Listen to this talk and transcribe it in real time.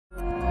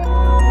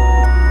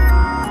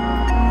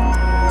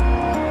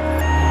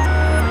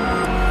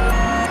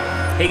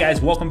guys,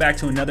 welcome back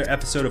to another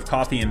episode of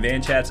Coffee and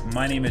Van Chats.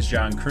 My name is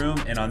John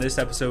Kroom, and on this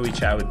episode we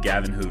chat with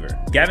Gavin Hoover.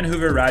 Gavin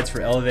Hoover rides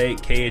for Elevate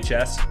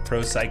KHS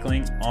Pro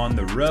Cycling on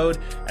the road,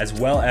 as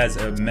well as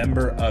a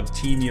member of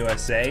Team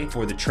USA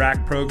for the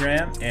track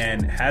program,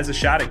 and has a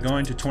shot at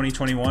going to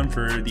 2021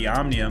 for the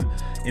Omnium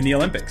in the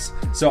Olympics.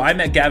 So I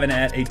met Gavin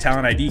at a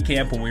Talent ID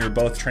camp when we were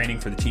both training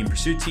for the Team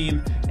Pursuit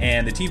team,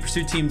 and the Team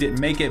Pursuit team didn't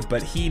make it,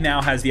 but he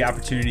now has the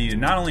opportunity to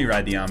not only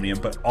ride the Omnium,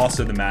 but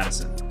also the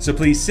Madison. So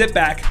please sit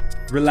back,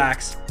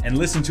 relax, and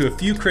listen to a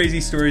few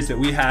crazy stories that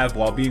we have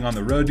while being on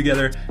the road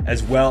together,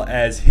 as well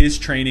as his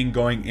training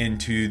going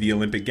into the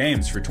Olympic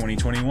Games for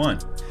 2021.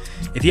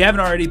 If you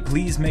haven't already,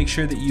 please make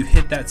sure that you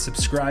hit that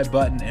subscribe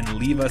button and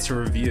leave us a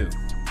review.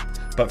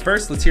 But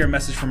first, let's hear a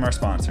message from our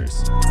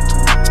sponsors.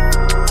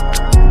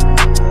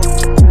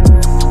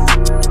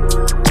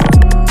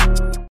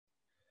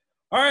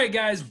 All right,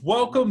 guys,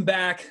 welcome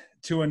back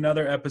to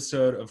another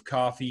episode of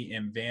Coffee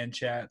and Van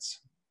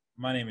Chats.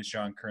 My name is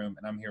John Kroom,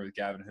 and I'm here with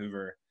Gavin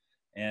Hoover.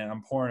 And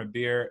I'm pouring a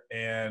beer.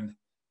 And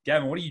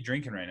Gavin, what are you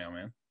drinking right now,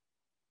 man?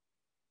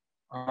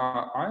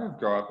 I've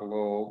got a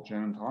little gin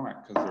and tonic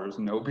because there's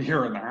no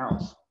beer in the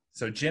house.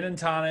 So gin and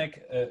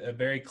tonic, a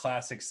very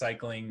classic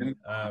cycling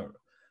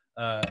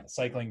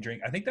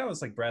drink. I think that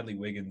was like Bradley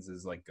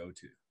Wiggins's like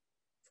go-to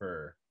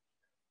for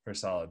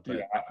solid. But,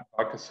 yeah,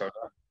 vodka soda.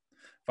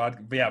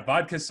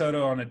 Vodka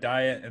soda on a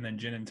diet, and then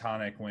gin and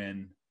tonic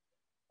when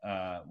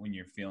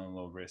you're feeling a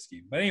little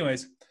risky. But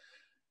anyways,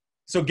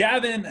 so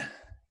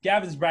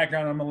Gavin's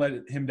background, I'm going to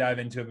let him dive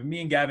into it. But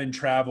me and Gavin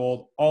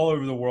traveled all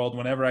over the world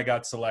whenever I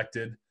got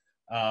selected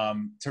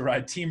to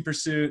ride Team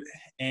Pursuit.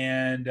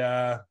 And,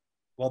 that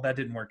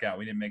didn't work out.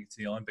 We didn't make it to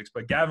the Olympics.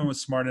 But Gavin was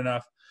smart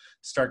enough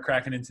to start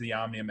cracking into the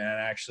Omnium. And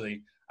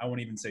actually, I won't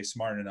even say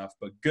smart enough,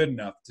 but good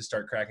enough to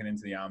start cracking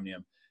into the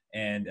Omnium.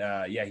 And,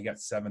 he got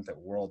 7th at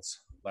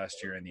Worlds last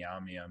year in the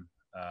Omnium.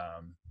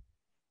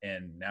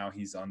 And now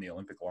he's on the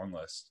Olympic long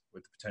list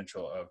with the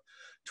potential of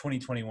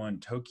 2021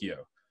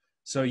 Tokyo.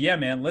 So, yeah,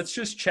 man, let's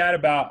just chat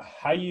about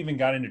how you even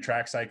got into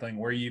track cycling,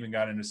 where you even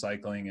got into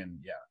cycling, and,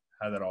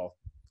 how that all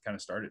kind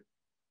of started.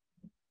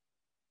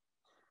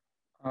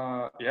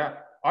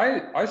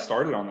 I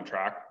started on the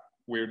track,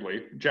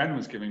 weirdly. Jen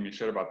was giving me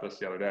shit about this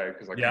the other day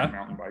because I couldn't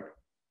mountain bike.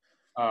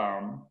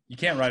 You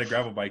can't ride a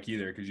gravel bike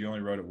either because you only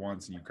rode it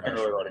once and you crashed. I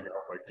can't really ride a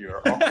gravel bike either.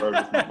 Off-road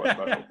is not my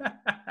special.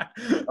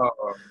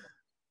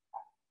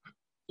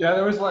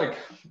 There was I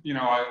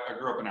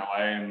grew up in LA,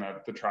 and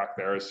the track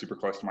there is super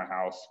close to my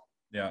house.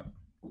 Yeah.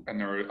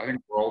 And I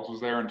think Worlds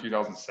was there in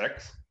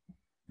 2006.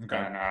 Okay.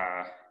 And,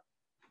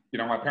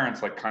 my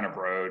parents kind of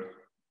rode,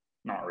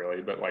 not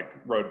really, but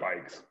rode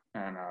bikes.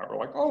 And we're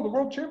like, oh, the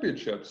World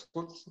Championships.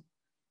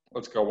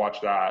 Let's go watch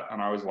that.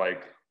 And I was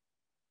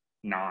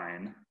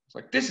 9. It's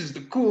like, this is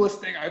the coolest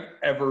thing I've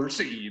ever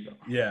seen.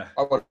 Yeah.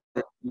 I want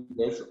to do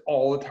this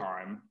all the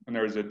time. And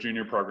there was a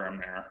junior program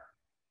there,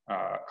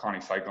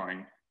 Connie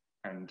Cycling,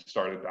 and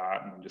started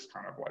that, and just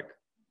kind of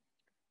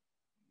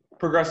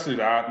progressed through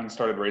that and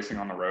started racing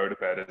on the road a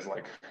bit as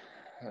a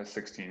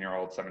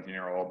 16-year-old,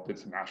 17-year-old, did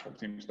some national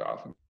team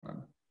stuff, and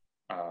then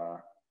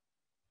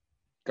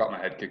got my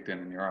head kicked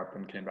in Europe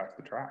and came back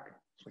to the track.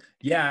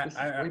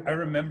 I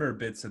remember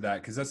bits of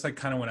that because that's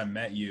kind of when I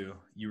met you.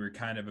 You were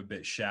kind of a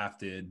bit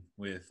shafted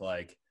with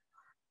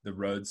the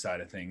road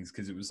side of things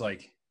because it was a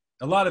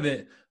lot of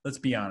it, let's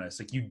be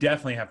honest, you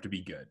definitely have to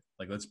be good.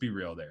 Let's be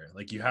real there.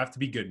 You have to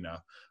be good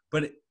enough.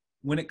 But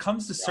when it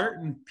comes to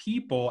certain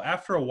people,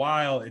 after a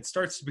while, it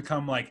starts to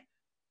become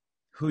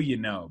who you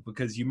know,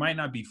 because you might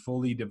not be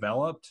fully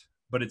developed,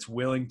 but it's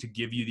willing to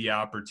give you the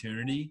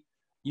opportunity,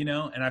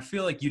 And I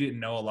feel like you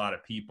didn't know a lot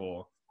of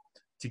people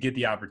to get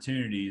the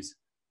opportunities.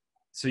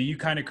 So you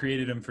kind of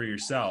created them for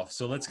yourself.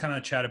 So let's kind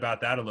of chat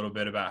about that a little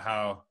bit about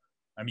how,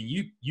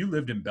 you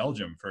lived in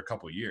Belgium for a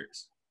couple of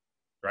years,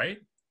 right?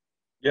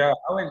 Yeah.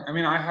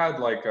 I had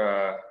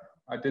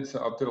I did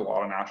a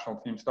lot of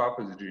national team stuff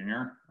as a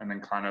junior, and then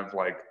kind of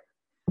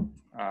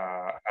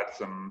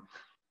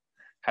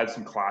had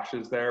some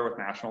clashes there with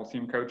national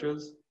team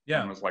coaches.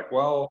 Yeah. And was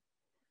well,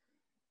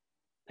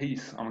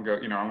 peace. I'm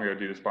gonna go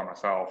do this by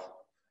myself.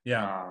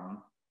 Yeah.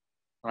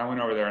 And I went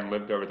over there and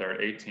lived over there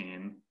at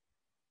 18,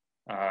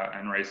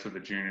 and raced with the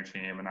junior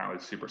team, and that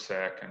was super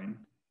sick. And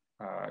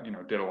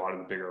did a lot of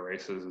the bigger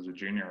races as a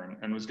junior,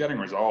 and was getting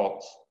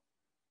results.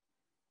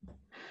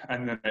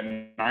 And then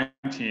at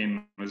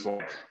 19 was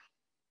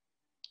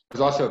it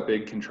was also a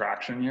big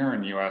contraction year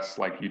in U.S.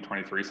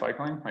 U23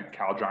 cycling.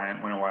 Cal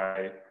Giant went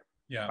away.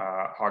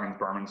 Yeah. Hagens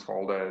Berman's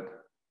folded.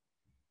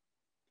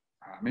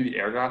 Maybe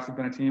Airgas had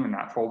been a team, and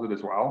that folded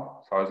as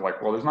well. So I was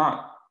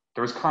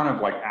there was kind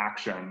of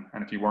action,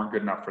 and if you weren't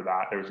good enough for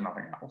that, there was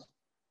nothing else.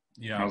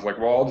 Yeah. And I was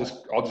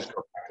I'll just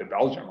go back to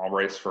Belgium. I'll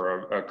race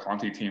for a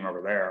Conti team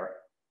over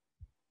there.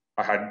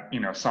 I had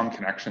some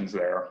connections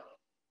there,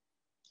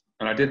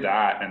 and I did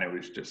that, and it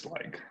was just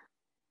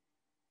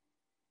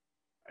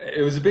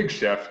it was a big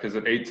shift because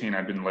at 18,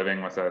 I'd been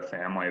living with a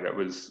family that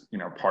was,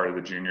 part of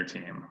the junior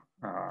team.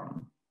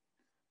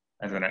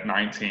 And then at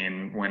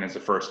 19, went as a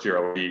first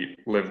year elite,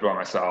 lived by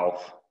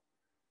myself,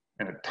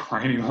 in a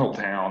tiny little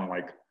town,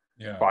 like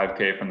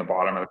 5K from the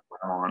bottom of the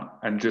Claremont,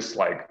 and just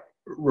like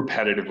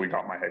repetitively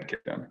got my head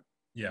kicked in.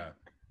 Yeah.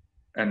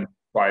 And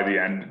by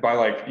the end, by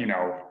like,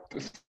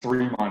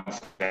 3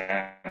 months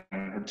in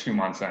or 2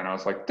 months in, I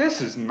was like,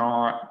 this is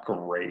not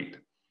great.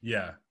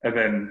 Yeah. And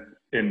then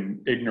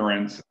in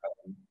ignorance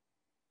and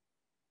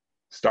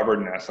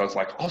stubbornness, I was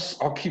like,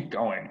 I'll keep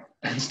going,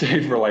 and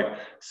stayed for like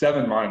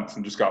 7 months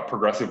and just got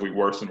progressively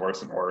worse and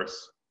worse and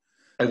worse.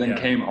 And then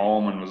came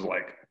home and was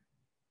like,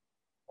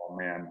 oh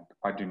man,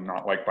 I do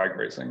not like bike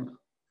racing.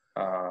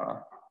 And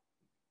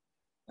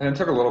then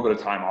took a little bit of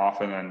time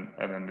off, and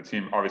then the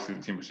team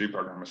pursuit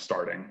program was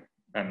starting,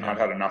 and I'd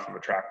had enough of a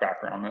track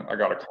background that I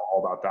got a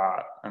call about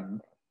that,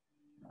 and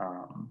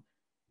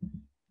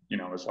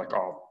it was like,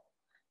 oh,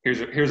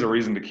 here's a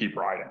reason to keep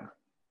riding.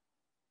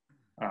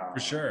 For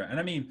sure. And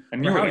I mean,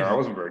 and you were there, I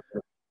wasn't very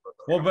good.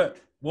 But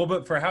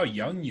for how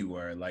young you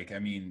were, like, I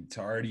mean, to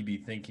already be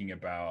thinking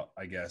about,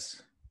 I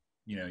guess,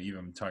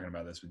 even talking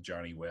about this with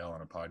Johnny Whale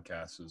on a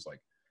podcast, was like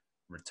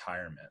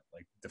retirement,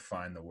 like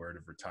define the word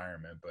of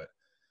retirement. But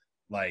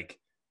like,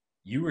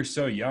 you were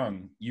so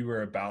young, you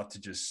were about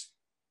to just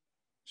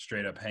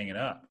straight up hang it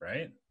up,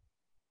 right?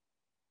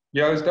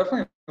 Yeah, it was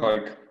definitely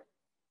like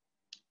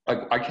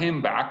I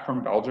came back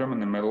from Belgium in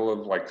the middle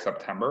of like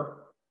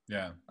September.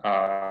 Yeah.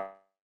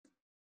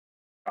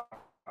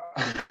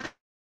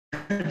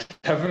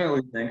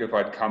 Definitely think if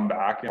I'd come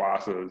back in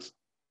classes,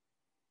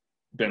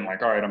 been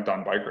like, all right, I'm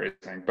done bike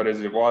racing. But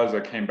as it was, I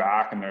came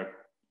back and there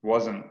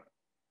wasn't,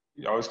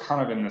 I was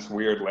kind of in this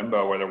weird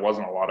limbo where there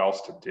wasn't a lot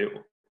else to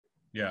do.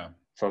 Yeah.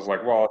 So I was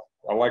like, well,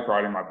 I like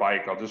riding my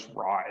bike. I'll just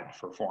ride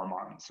for 4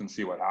 months and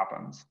see what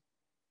happens.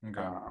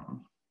 Okay.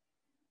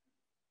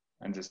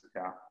 And just,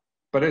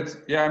 but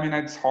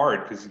it's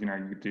hard because,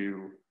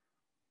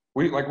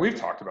 we've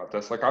talked about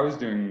this. Like, I was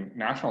doing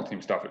national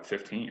team stuff at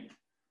 15.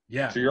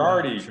 Yeah. So you're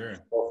already 4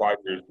 or 5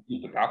 years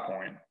deep at that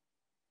point.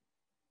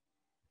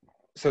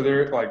 So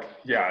they're like,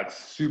 it's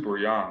super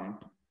young,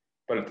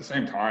 but at the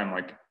same time,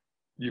 like,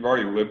 you've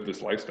already lived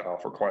this lifestyle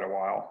for quite a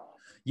while.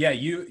 Yeah.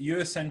 You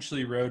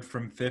essentially rode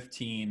from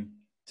 15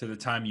 to the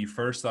time you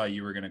first thought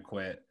you were going to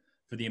quit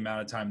for the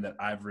amount of time that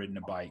I've ridden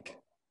a bike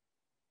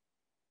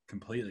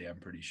completely, I'm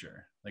pretty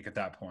sure. Like, at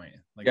that point,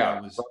 like,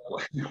 and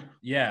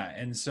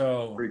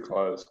so pretty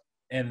close.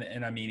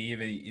 And I mean,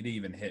 it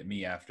even hit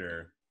me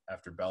after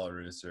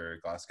Belarus or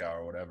Glasgow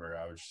or whatever.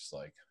 I was just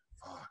like,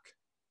 fuck,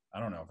 I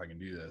don't know if I can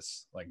do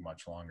this like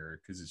much longer,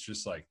 because it's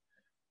just like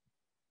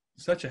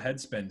such a head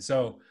spin.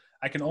 So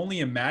I can only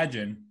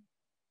imagine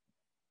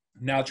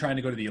now trying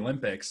to go to the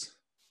Olympics.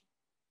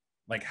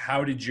 Like,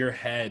 how was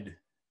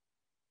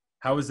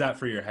that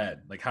for your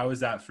head? Like, how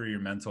was that for your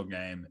mental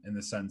game, in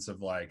the sense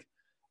of like,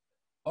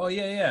 oh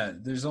yeah,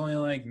 there's only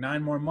like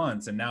 9 more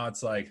months, and now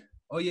it's like,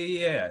 oh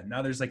yeah,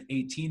 now there's like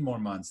 18 more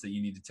months that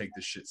you need to take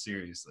this shit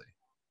seriously.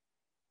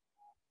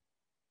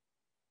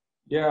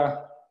 Yeah.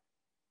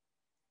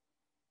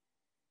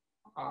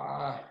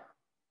 I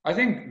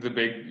think the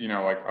big,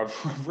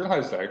 I've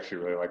realized I actually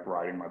really like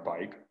riding my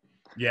bike.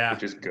 Yeah.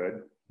 Which is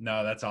good.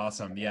 No, that's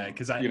awesome. Yeah.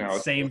 Cause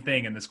same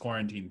thing in this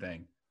quarantine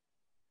thing.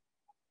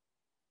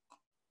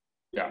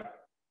 Yeah.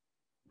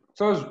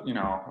 So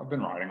I've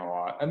been riding a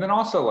lot. And then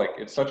also, like,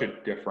 it's such a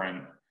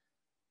different,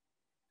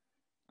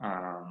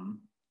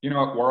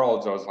 at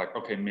Worlds, I was like,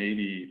 okay,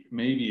 maybe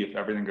if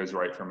everything goes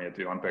right for me at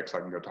the Olympics, I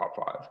can go top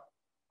 5.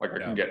 Like, I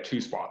can get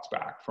 2 spots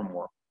back from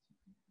Worlds.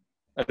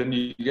 And then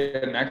you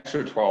get an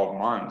extra 12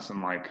 months,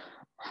 and like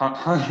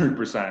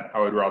 100%, I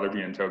would rather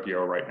be in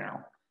Tokyo right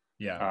now.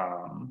 Yeah.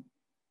 I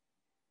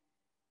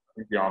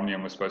think the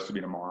Omnium was supposed to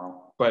be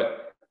tomorrow,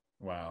 but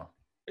wow,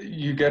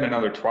 you get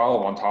another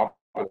 12 on top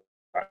of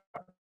that.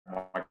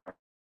 I'm like,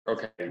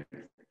 okay,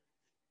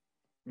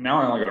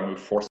 now I only got to move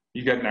 4.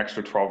 You get an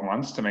extra 12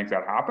 months to make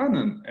that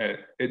happen, and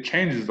it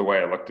changes the way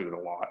I looked at it a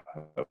lot.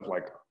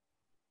 Like,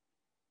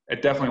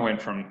 it definitely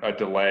went from a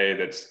delay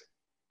that's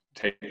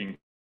taking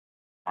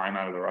time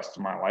out of the rest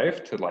of my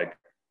life to like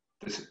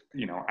this,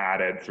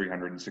 added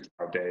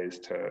 365 days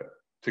to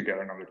get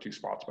another 2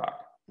 spots back.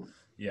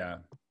 Yeah.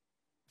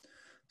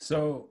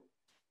 So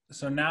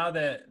now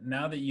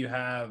that you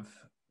have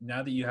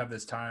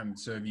this time,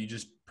 so have you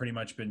just pretty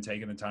much been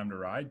taking the time to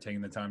ride,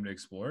 taking the time to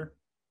explore?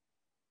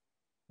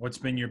 What's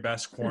been your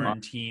best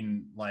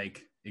quarantine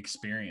like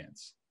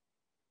experience?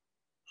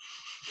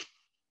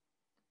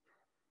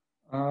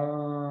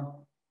 I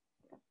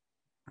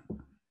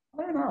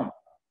don't know.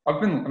 I've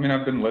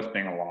been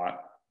lifting a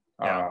lot.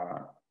 Yeah.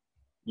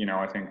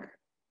 I think,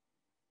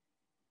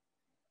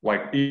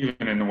 like,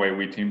 even in the way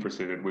we team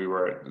proceeded, we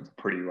were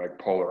pretty like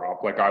polar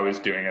op. Like, I was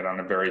doing it on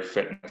a very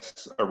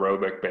fitness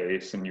aerobic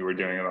base, and you were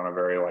doing it on a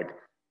very like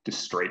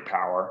just straight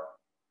power.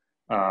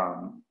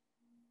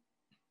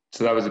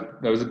 So that was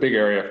a big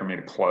area for me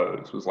to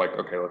close. Was like,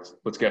 okay,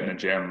 let's get in the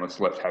gym, let's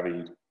lift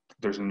heavy.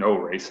 There's no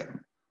racing,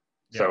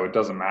 so it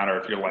doesn't matter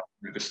if you're like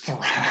just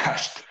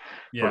thrashed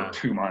for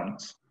 2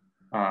 months.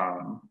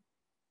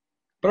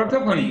 But I've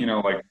definitely,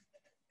 like,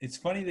 it's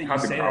funny that you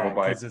say that,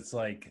 because it's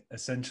like,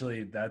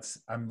 essentially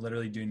I'm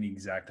literally doing the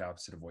exact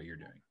opposite of what you're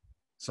doing.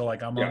 So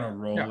like I'm on a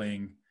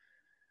rolling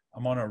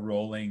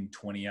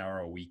 20-hour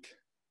a week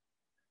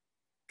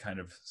kind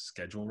of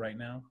schedule right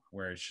now,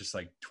 where it's just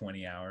like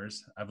 20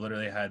 hours. I've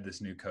literally had this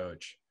new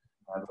coach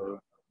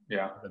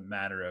the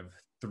matter of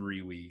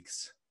 3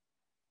 weeks,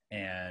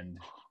 and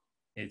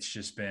it's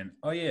just been,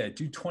 oh yeah,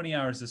 do 20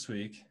 hours this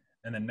week,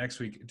 and then next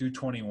week do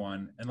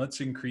 21, and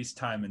let's increase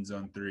time in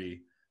zone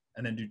 3,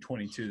 and then do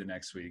 22 the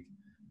next week.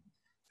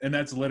 And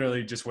that's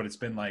literally just what it's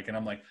been like. And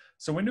I'm like,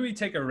 so when do we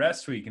take a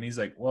rest week? And he's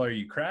like, well, are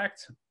you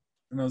cracked?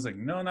 And I was like,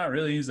 no, not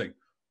really. He's like,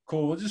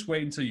 cool, we'll just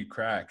wait until you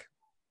crack.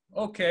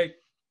 Okay,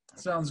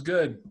 sounds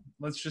good.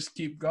 Let's just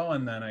keep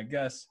going then, I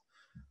guess.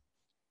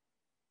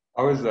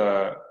 I was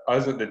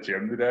at the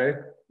gym today.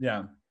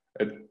 Yeah.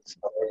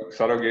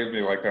 Sato gave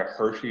me like a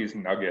Hershey's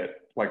nugget,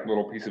 like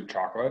little piece of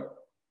chocolate.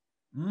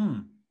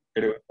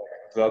 It was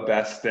like the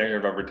best thing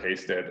I've ever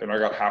tasted. And I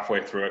got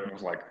halfway through it and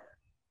was like,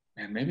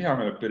 man, maybe I'm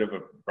in a bit of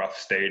a rough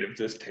state if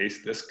this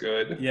tastes this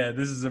good. Yeah,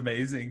 this is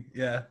amazing.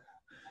 Yeah.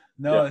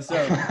 No,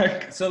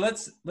 yeah. So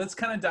let's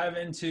kind of dive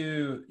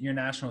into your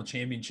national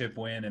championship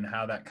win and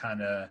how that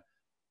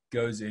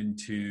goes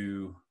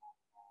into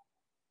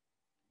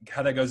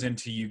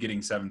you getting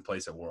 7th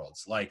place at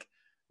Worlds. Like,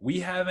 we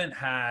haven't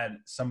had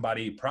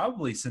somebody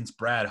probably since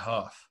Brad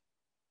Huff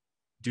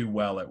do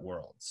well at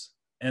Worlds.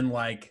 And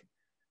like,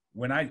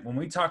 when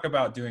we talk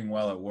about doing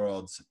well at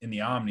Worlds in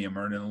the Omnium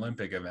or in an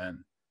Olympic event,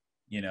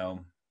 you know,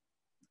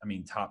 I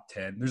mean, top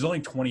 10, there's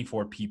only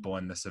 24 people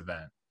in this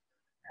event.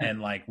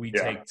 And like, we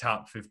take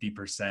top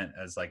 50%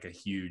 as like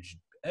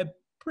a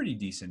pretty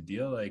decent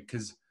deal. Like,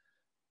 cause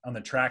on the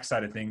track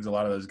side of things, a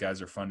lot of those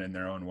guys are funding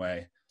their own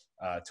way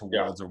to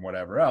Worlds or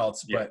whatever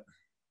else, but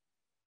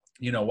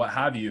you know, what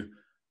have you.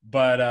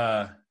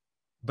 But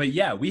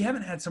yeah, we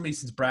haven't had somebody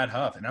since Brad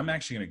Huff, and I'm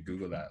actually going to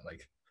Google that.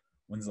 Like,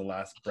 when's the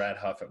last Brad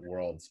Huff at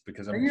Worlds?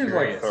 Because I'm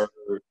curious. Like third.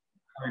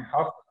 I mean,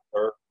 Huff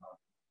third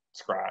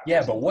scratch.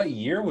 Yeah, but what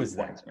year was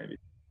that? Maybe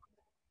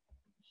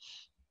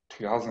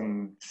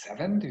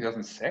 2007,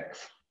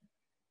 2006.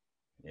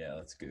 Yeah,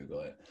 let's Google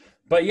it.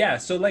 But yeah,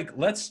 so like,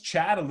 let's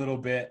chat a little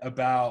bit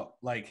about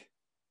like,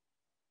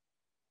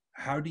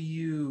 how did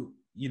you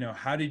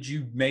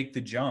make the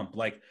jump?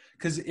 Like,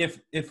 because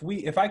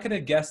if I could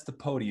have guessed the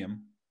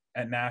podium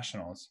at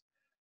nationals,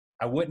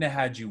 I wouldn't have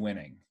had you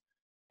winning.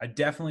 I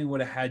definitely would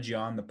have had you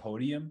on the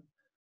podium,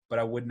 but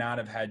I would not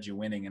have had you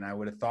winning. And I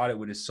would have thought it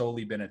would have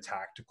solely been a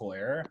tactical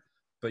error,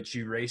 but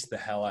you raced the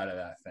hell out of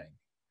that thing.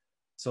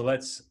 So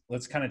let's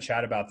kind of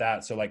chat about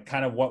that. So like,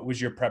 kind of what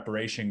was your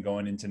preparation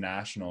going into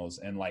nationals,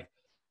 and like,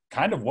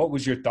 kind of what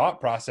was your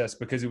thought process?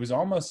 Because it was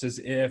almost as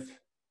if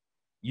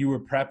you were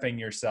prepping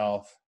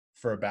yourself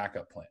for a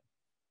backup plan.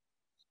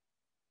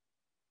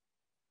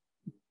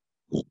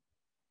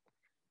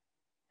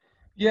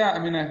 Yeah, I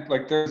mean,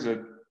 there's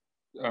a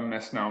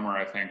misnomer,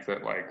 I think,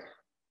 that like,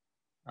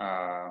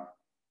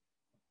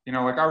 you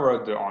know, like I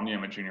rode the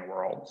Omnium at Junior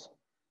Worlds.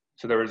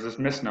 So there was this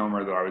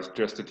misnomer that I was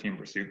just a team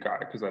pursuit guy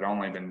because I'd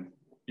only been,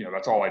 you know,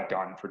 that's all I'd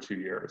done for 2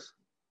 years.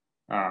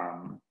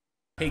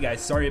 Hey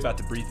guys, sorry about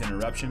the brief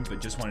interruption, but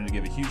just wanted to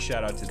give a huge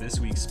shout out to this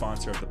week's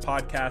sponsor of the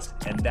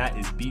podcast, and that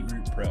is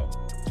Beetroot Pro.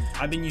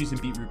 I've been using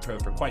Beetroot Pro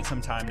for quite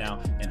some time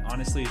now, and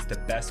honestly, it's the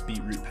best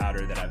beetroot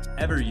powder that I've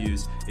ever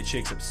used. It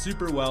shakes up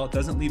super well,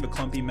 doesn't leave a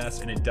clumpy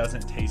mess, and it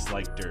doesn't taste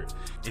like dirt.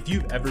 If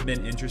you've ever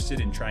been interested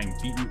in trying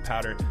beetroot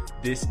powder,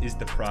 this is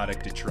the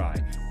product to try.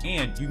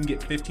 And you can get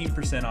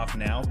 15% off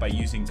now by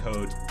using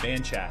code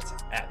VANCHATS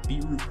at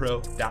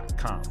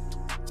beetrootpro.com.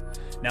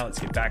 Now let's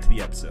get back to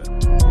the episode.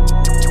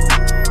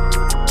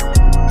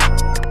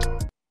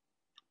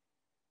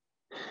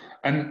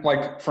 And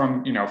like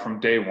from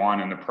day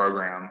one in the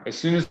program, as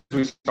soon as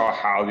we saw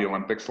how the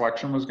Olympic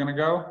selection was going to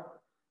go,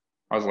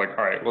 I was like,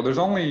 all right, well, there's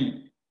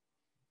only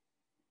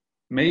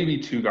maybe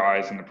 2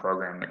 guys in the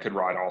program that could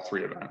ride all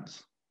 3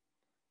 events.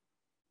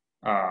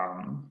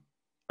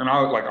 And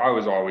I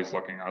was always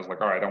looking. I was like,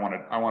 all right, I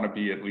want to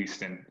be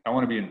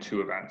in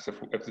 2 events.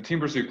 If the team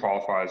pursuit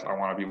qualifies, I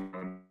want to be one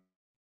of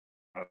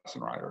the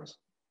Madison riders.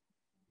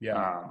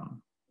 Yeah.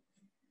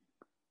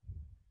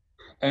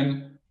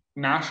 And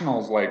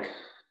nationals, like,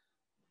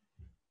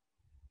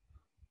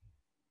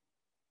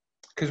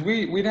 because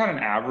we'd had an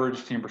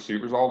average team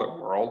pursuit result at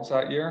Worlds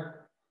that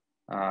year,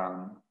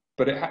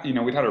 but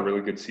we'd had a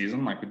really good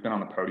season. Like, we'd been on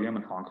the podium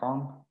in Hong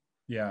Kong.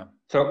 Yeah.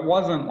 So it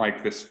wasn't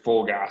like this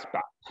full gas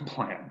back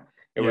plan.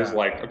 It was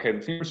like, okay, the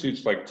team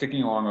pursuit's like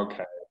ticking along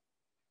okay.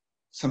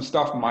 Some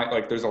stuff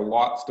there's a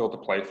lot still to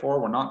play for.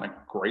 We're not in a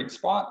great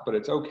spot, but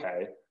it's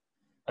okay.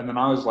 And then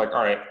I was like,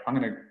 all right, I'm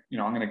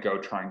gonna go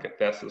try and get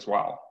this as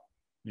well.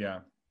 Yeah.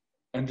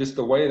 And just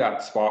the way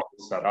that spot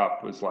was set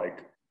up was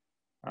like,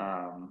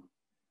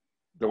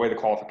 the way the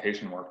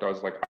qualification worked, I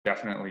was like, I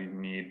definitely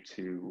need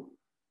to,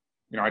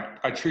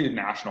 I treated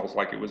nationals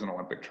like it was an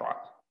Olympic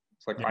trial.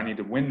 It's like, I need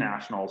to win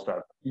nationals to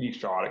have any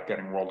shot at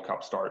getting World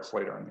Cup starts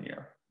later in the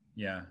year.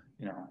 Yeah.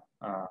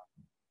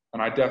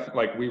 And I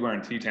definitely, like, we were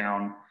in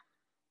T-Town.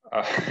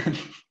 I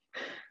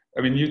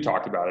mean, you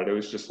talked about it. It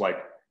was just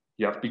like,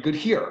 you have to be good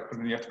here, and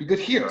then you have to be good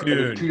here. Dude.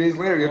 And then 2 days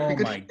later, you have to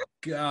be good here.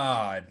 Oh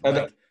my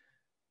God.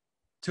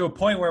 to a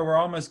point where we're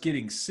almost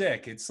getting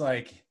sick. It's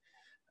like,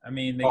 I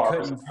mean, they Oh,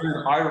 couldn't.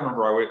 I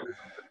remember I went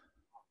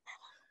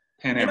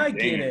Pan And I Am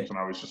get Games, it. and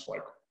I was just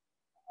like,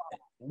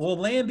 Well,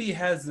 Lambie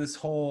has this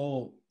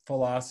whole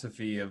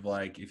philosophy of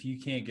like, if you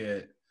can't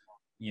get,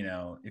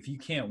 if you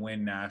can't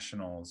win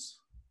nationals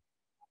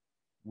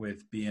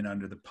with being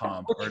under the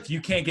pump, or if you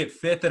can't get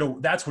fifth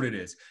at that's what it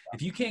is.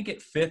 If you can't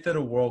get fifth at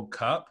a World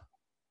Cup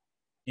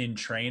in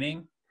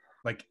training,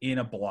 like in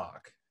a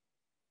block,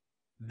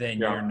 then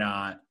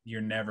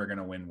you're never going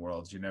to win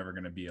worlds. You're never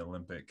going to be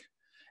Olympic.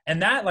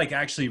 And that like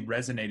actually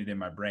resonated in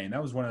my brain.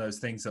 That was one of those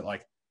things that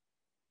like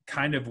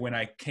kind of when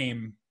I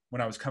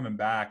was coming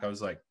back, I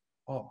was like,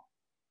 oh,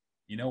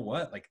 you know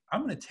what? Like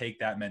I'm going to take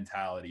that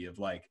mentality of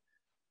like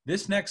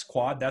this next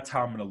quad, that's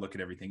how I'm going to look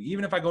at everything.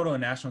 Even if I go to a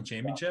national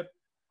championship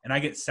and I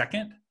get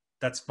second,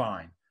 that's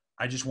fine.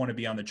 I just want to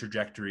be on the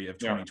trajectory of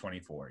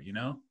 2024,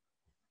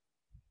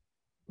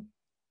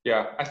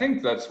 Yeah, I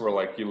think that's where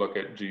like you look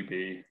at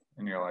GB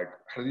and you're like,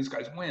 how do these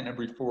guys win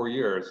every 4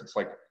 years? It's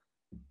like,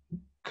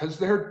 because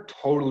they're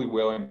totally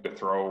willing to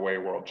throw away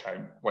world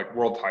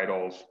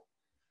titles,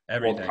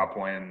 everything. World Cup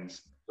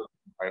wins,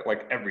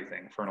 like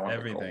everything for an Olympic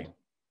everything. gold.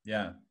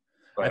 Yeah.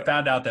 But, I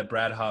found out that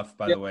Brad Huff,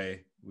 by the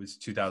way, was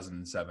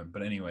 2007.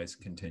 But anyways,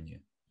 continue.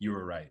 You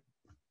were right.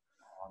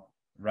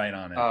 Right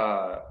on it.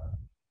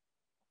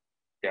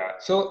 Yeah.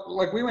 So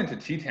like we went to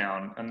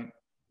T-Town and,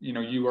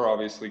 you were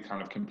obviously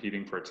kind of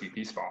competing for a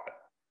TP spot.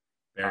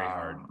 Very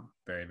hard.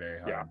 Very, very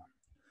hard. Yeah.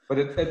 But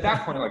at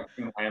that point, like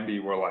in Lambie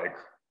were like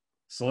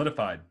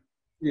solidified.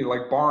 Yeah,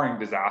 like barring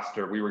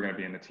disaster, we were going to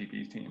be in the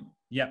TP team.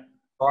 Yep.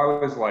 So I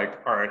was like,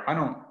 all right,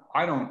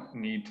 I don't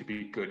need to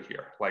be good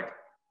here. Like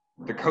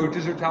the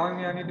coaches are telling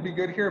me I need to be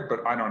good here,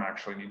 but I don't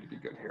actually need to be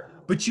good here.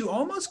 But you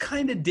almost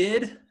kind of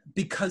did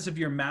because of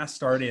your mass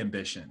start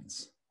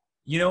ambitions.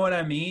 You know what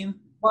I mean?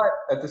 But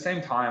at the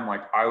same time,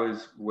 like I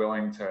was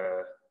willing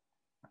to,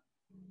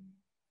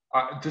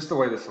 just the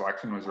way the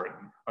selection was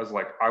written, I was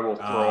like, I will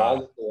throw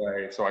all this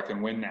away so I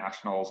can win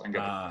nationals and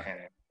get the Pan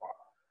Am spot.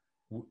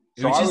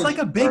 Which is like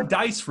a big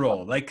dice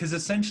roll, like because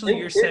essentially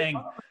you're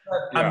saying,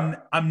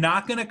 I'm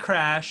not gonna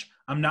crash,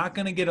 I'm not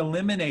gonna get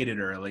eliminated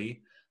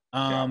early,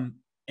 and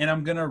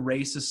I'm gonna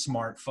race a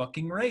smart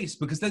fucking race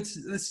because that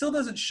still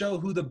doesn't show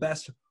who the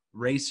best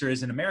racer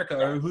is in America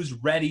or who's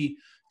ready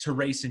to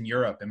race in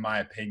Europe, in my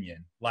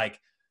opinion. Like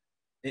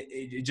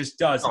it just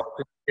doesn't. No,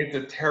 it's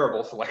a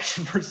terrible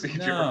selection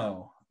procedure.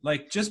 No,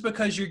 like just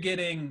because you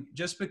win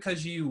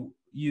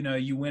a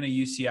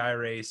UCI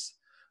race.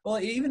 Well,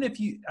 I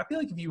feel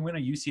like if you win a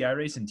UCI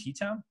race in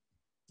T-Town,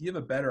 you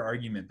have a better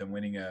argument than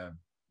winning a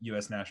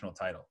U.S. national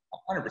title.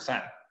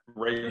 100%.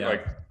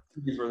 Like,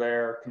 Kiwis were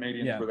there,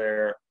 Canadians were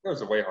there. It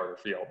was a way harder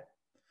field.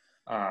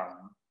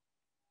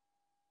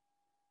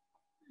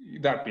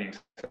 That being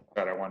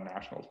said, I won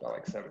nationals by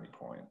like 70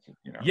 points.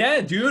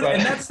 Yeah, dude,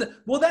 and that's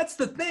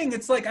the thing.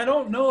 It's like I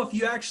don't know if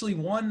you actually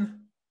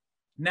won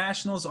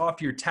nationals off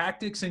your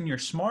tactics and your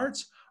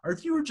smarts, or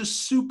if you were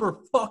just super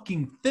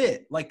fucking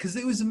fit. Like, because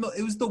it was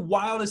the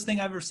wildest thing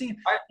I've ever seen.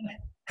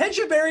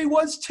 Hedgeberry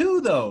was too,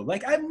 though.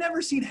 Like, I've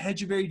never seen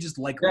Hedgeberry just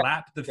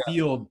lap the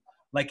field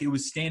like it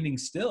was standing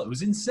still. It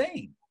was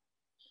insane.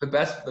 The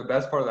best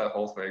part of that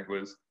whole thing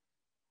was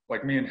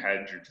like me and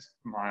Hedge are just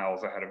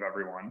miles ahead of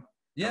everyone.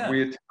 Yeah. And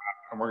we attack,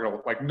 and we're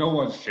gonna like no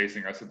one's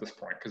chasing us at this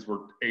point because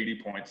we're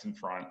 80 points in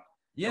front.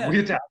 Yeah. And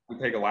we attack, we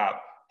take a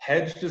lap.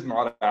 Hedge does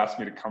not ask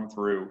me to come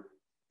through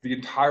the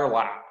entire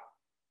lap.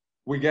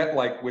 We get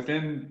like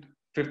within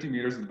 50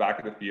 meters in the back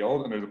of the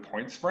field, and there's a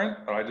point sprint,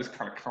 and I just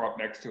kind of come up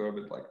next to him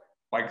and like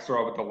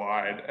throw up at the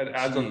line. And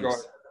as I'm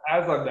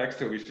next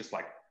to him, he's just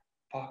like,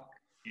 "Fuck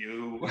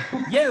you."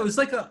 Yeah, it was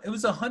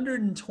a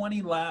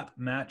 120 lap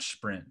match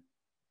sprint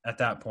at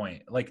that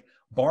point. Like,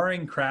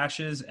 barring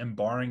crashes and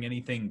barring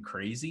anything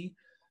crazy,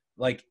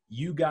 like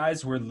you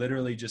guys were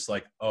literally just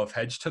like, oh, if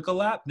Hedge took a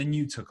lap, then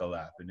you took a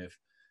lap, and if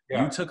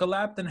you took a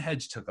lap, then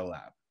Hedge took a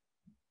lap.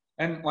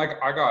 And like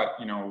I got,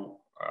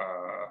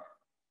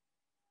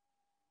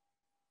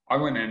 I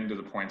went into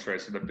the points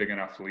race with a big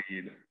enough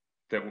lead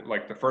that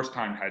like the first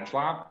time Hedge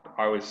lapped,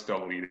 I was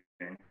still leading.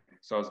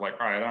 So I was like,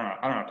 all right,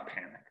 I don't have to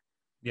panic.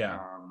 Yeah.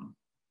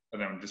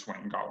 And then just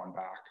went and got one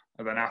back.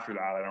 And then after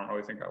that, I don't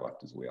really think I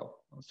left his wheel.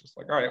 I was just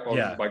like, all right, well,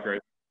 this is like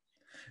great.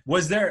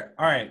 Was there,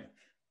 all right.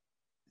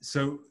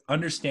 So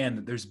understand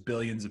that there's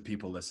billions of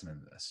people listening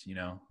to this, I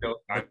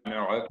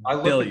know. I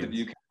looked at the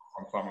view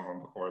on some of them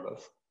before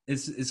this.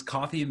 It's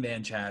Coffee and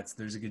Van Chats.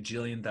 There's a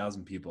gajillion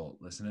thousand people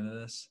listening to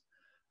this.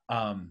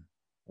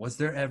 Was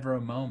there ever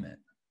a moment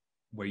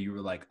where you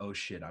were like, oh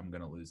shit, I'm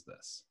going to lose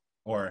this?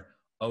 Or,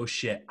 oh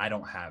shit, I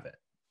don't have it?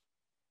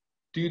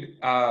 Dude,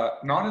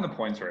 not in the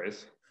points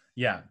race.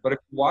 Yeah. But if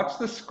you watch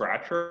the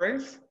scratch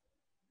race,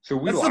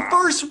 that's the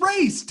first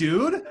race,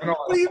 dude.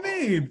 What do you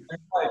mean?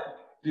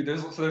 Dude,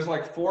 there's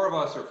like 4 of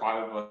us or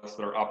 5 of us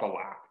that are up a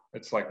lap.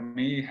 It's like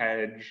me,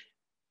 Hedge,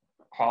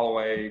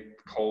 Holloway,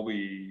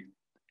 Colby,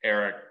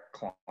 Eric,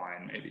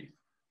 Klein, maybe.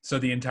 So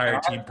the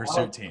entire team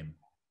pursuit team.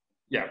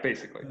 Yeah,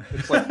 basically.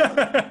 It's like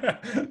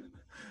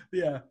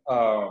yeah.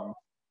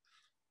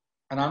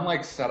 And I'm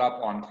like set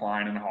up on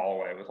Klein and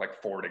Holloway with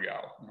like 4 to go.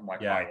 And I'm like,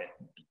 Yeah. oh,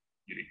 yeah,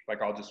 beauty.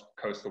 Like I'll just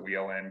coast the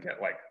wheel in,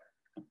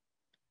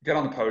 get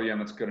on the podium.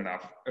 That's good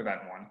enough.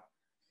 Event one.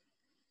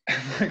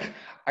 And like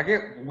I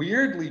get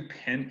weirdly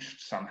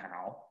pinched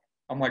somehow.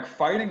 I'm like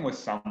fighting with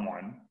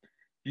someone.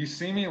 You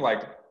see me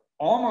like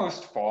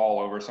almost fall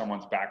over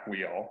someone's back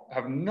wheel. I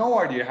have no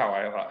idea how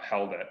I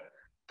held it.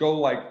 Go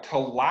like to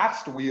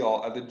last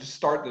wheel and then just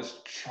start this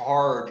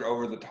charge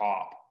over the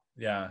top.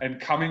 Yeah. And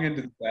coming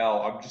into the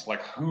bell, I'm just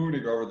like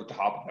hooning over the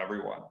top of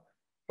everyone.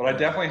 But I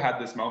definitely had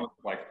this moment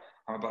of like,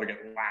 I'm about to get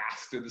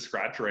last in the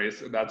scratch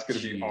race, and that's going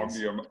to be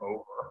Omnium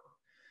over.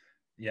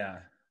 Yeah.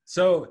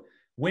 So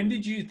when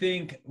did you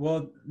think,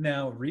 well,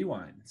 now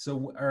rewind.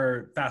 So,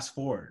 or fast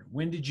forward.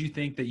 When did you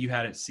think that you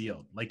had it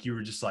sealed? Like you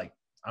were just like,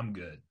 I'm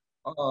good.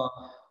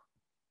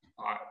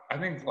 I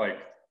think like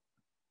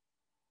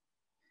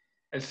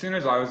as soon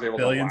as I was able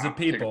Billions to of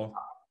people.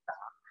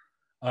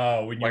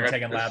 Oh, when you were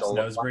taking laps,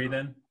 nose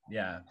breathing?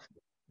 Yeah.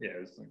 Yeah.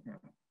 It was like,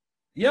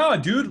 Yeah,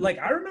 dude. Like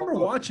I remember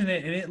watching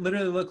it, and it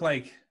literally looked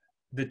like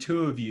the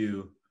two of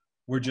you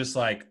were just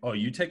like, "Oh,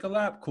 you take a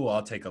lap? Cool,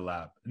 I'll take a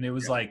lap." And it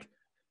was like,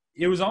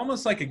 it was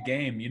almost like a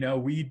game. You know,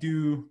 we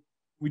do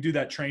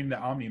that training, the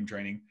Omnium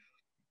training,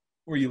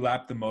 where you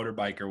lap the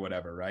motorbike or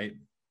whatever, right?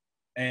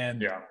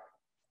 And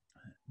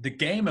the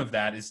game of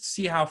that is to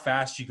see how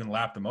fast you can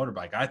lap the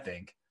motorbike. I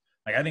think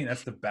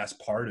that's the best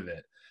part of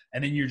it.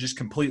 And then you're just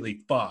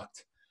completely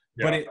fucked.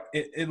 Yeah. But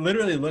it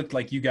literally looked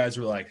like you guys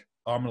were like,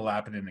 oh, I'm gonna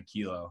lap it in a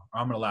kilo.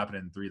 I'm gonna lap it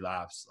in 3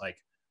 laps. Like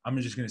I'm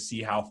just gonna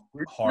see how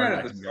hard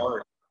I can go.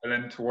 And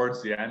then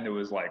towards the end, it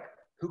was like,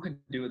 who can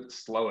do it the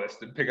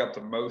slowest and pick up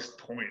the most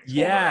points?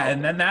 Yeah,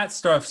 and then that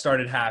stuff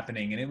started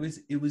happening, and it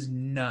was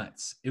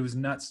nuts. It was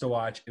nuts to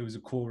watch. It was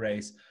a cool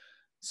race.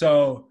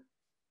 So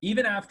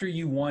even after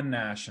you won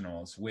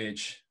nationals,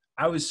 which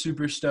I was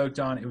super stoked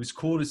on, it was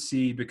cool to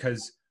see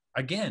because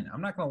again,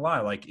 I'm not gonna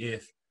lie, like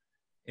if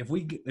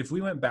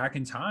we went back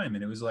in time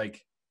and it was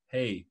like,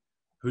 hey,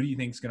 who do you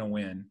think is going to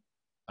win?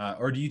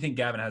 Or do you think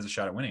Gavin has a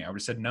shot at winning? I would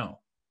have said no.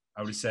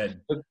 I would have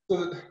said.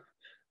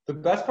 The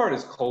best part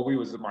is Colby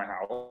was at my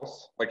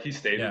house. Like he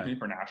stayed with me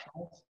for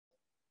nationals.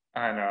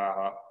 And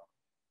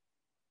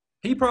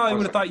he probably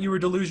would have thought you were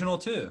delusional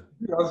too.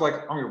 I was like,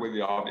 I'm going to win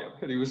the Omnium.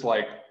 And he was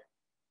like,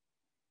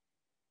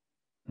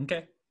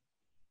 okay.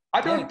 I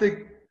don't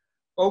think,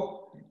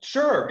 oh,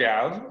 sure,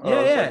 Gav.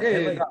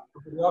 Yeah.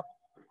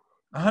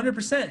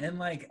 100%. And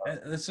like,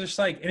 it's just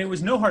like, and it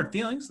was no hard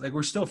feelings. Like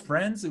we're still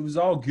friends. It was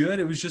all good.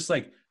 It was just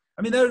like,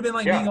 I mean, that would have been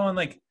like me going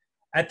like,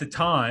 at the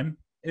time,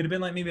 it'd have been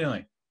like me being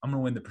like, I'm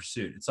going to win the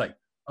pursuit. It's like,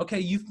 okay,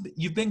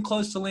 you've been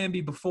close to Lambie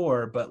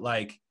before, but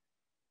like,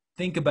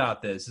 think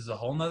about this. This is a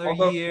whole nother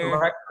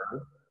year.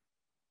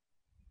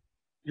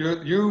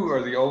 You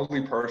are the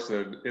only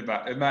person in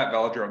that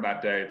velodrome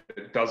that day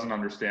that doesn't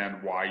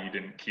understand why you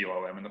didn't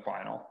kilo him in the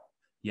final.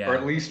 Yeah. Or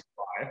at least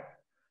why.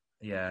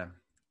 Yeah.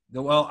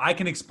 Well, I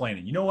can explain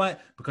it. You know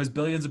what? Because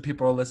billions of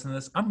people are listening to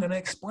this, I'm going to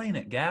explain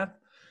it, Gav.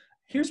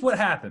 Here's what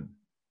happened.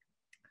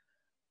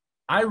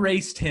 I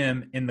raced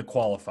him in the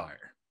qualifier.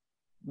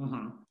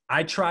 Mm-hmm.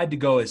 I tried to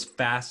go as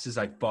fast as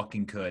I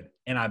fucking could,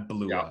 and I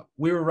blew up.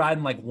 We were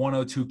riding like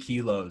 102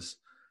 kilos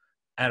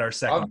at our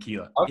second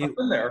kilo. I've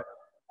been there.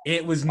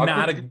 It was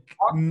not a like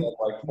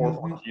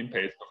 414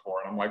 pace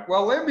before, and I'm like,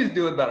 well, Lambie's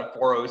doing that at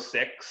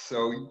 406,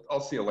 so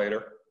I'll see you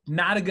later.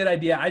 Not a good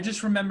idea. I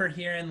just remember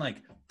hearing like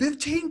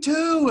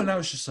 15.2, and I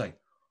was just like,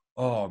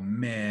 oh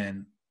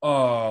man,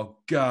 oh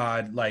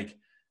god, like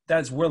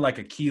we're like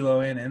a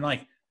kilo in, and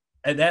like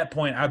at that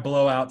point I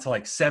blow out to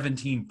like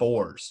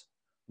 17.4s,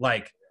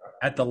 like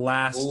at the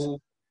last.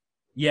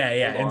 Yeah,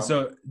 and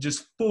so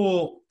just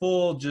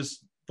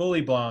just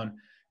fully blown.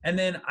 And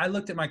then I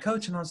looked at my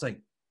coach and I was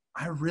like,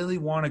 I really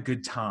want a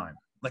good time.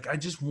 Like I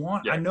just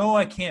want. I know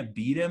I can't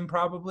beat him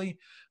probably,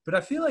 but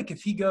I feel like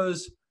if he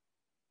goes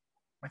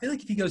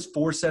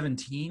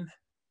 417,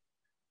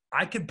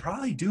 I could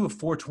probably do a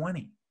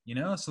 420, you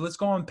know? So let's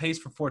go on pace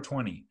for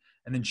 420.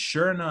 And then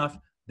sure enough,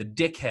 the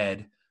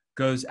dickhead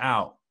goes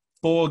out,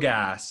 full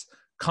gas,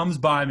 comes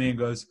by me and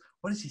goes,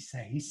 what does he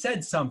say? He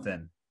said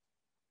something.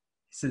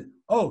 He said,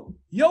 oh,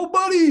 yo,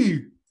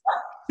 buddy.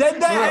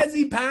 Said that as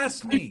he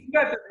passed me. You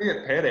got to be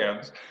at Pan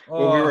Am's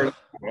when we were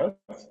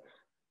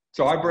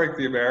So I break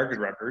the American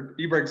record.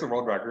 He breaks the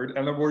world record.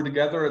 And then we're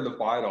together in the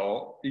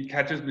final. He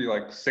catches me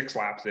like 6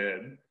 laps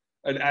in.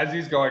 And as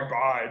he's going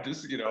by,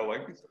 just, you know,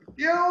 like,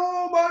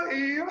 yo,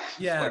 buddy.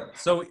 Yeah. Like,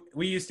 so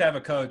we used to have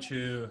a coach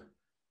who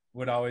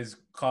would always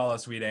call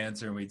us. We'd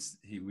answer, and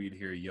we'd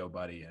hear yo,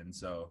 buddy. And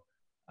so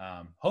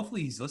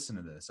hopefully he's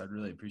listening to this. I'd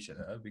really appreciate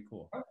that. That would be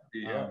cool.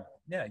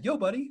 Yeah. Yo,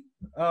 buddy.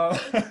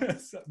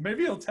 So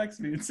maybe he'll text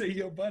me and say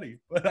yo, buddy,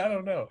 but I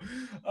don't know.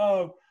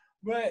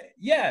 But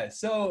yeah,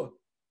 so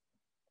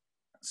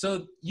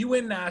you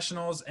win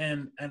nationals,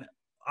 and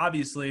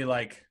obviously,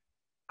 like,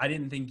 I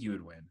didn't think you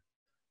would win.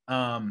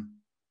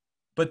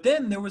 But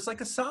then there was like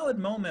a solid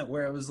moment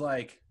where it was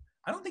like,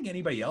 I don't think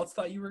anybody else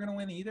thought you were going to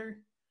win either.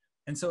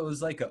 And so it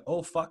was like a,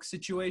 oh fuck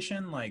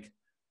situation. Like,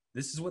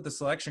 this is what the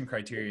selection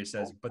criteria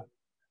says,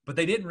 but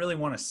they didn't really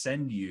want to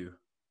send you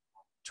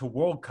to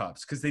World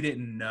Cups because they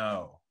didn't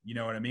know. You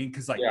know what I mean?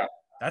 Because like Yeah.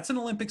 that's an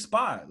Olympic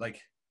spot.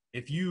 Like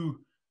if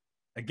you,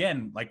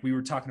 again, like we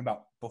were talking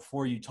about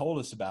before you told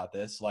us about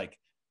this, like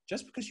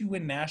just because you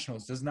win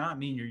nationals does not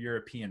mean you're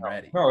European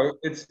ready. No,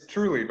 it's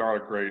truly not a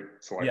great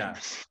selection.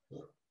 Yeah,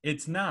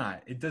 it's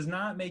not. It does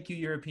not make you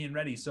European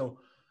ready. So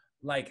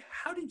like,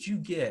 how did you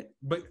get,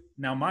 but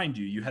now mind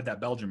you, you had that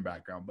Belgian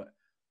background, but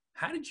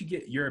how did you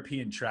get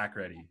European track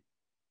ready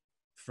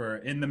for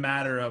in the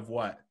matter of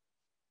what,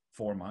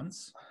 4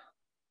 months?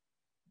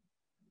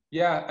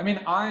 Yeah, I mean,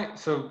 I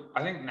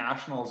think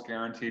nationals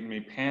guaranteed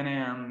me Pan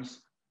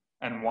Ams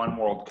and 1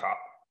 World Cup.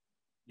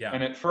 Yeah.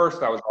 And at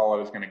first that was all I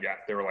was going to get.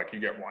 They were like, you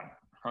get 1.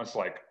 I was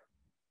like,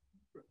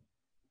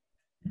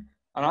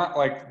 and I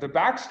like the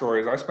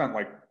backstory is I spent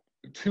like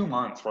 2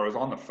 months where I was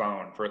on the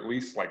phone for at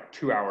least like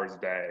 2 hours a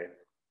day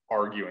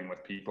arguing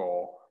with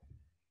people.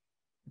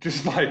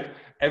 Just like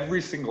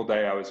every single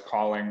day I was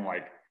calling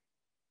like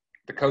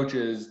the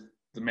coaches,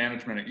 the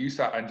management at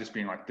USAT, and just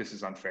being like, this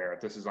is unfair.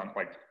 This is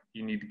like,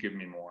 you need to give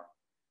me more.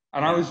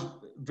 And I was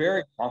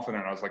very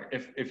confident. I was like,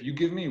 if you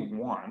give me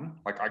 1,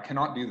 like I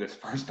cannot do this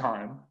first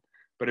time,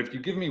 but if you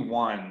give me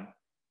 1,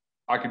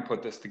 I can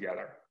put this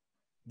together.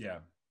 Yeah.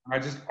 And I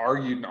just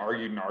argued and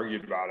argued and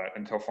argued about it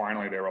until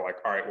finally they were like,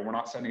 all right, well, we're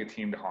not sending a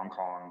team to Hong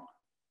Kong.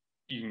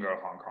 You can go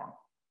to Hong Kong.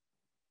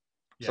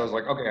 Yeah. So I was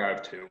like, okay, I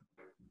have 2.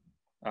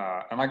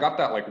 And I got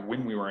that like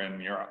when we were in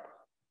Europe.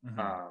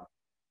 Mm-hmm.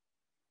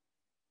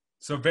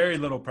 So very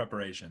little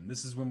preparation.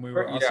 This is when we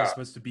were also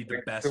supposed to be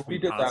the best so we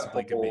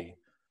possibly could be.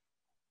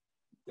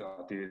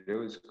 Oh, dude, it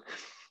was.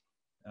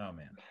 Oh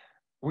man.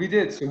 We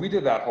did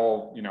that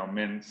whole,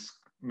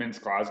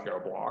 Minsk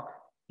Glasgow block.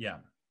 Yeah.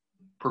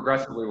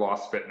 Progressively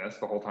lost fitness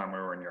the whole time we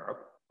were in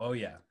Europe. Oh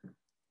yeah,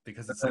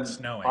 because it's like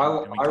snowing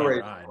and we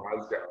can't ride.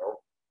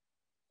 Glasgow.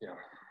 Yeah.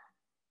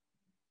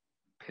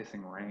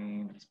 Pissing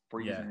rain. It's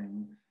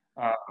freezing.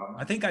 Yeah.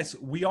 I think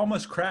we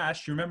almost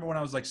crashed. You remember when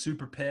I was like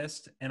super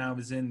pissed and I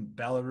was in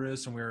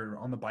Belarus and we were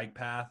on the bike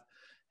path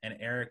and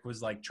Eric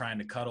was like trying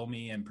to cuddle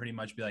me and pretty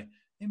much be like,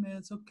 hey man,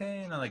 it's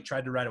okay. And I like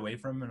tried to ride away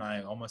from him and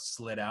I almost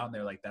slid out and they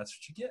were like, that's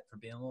what you get for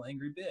being a little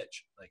angry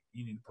bitch. Like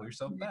you need to pull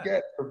yourself back.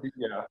 Yeah.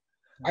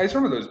 I just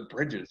remember those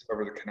bridges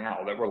over the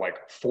canal that were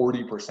like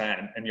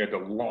 40% and you had to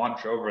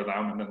launch over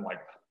them and then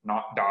like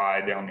not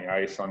die down the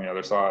ice on the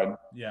other side.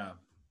 Yeah.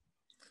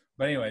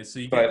 But anyway, so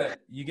you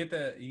get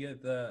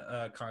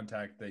the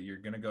contact that you're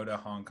gonna go to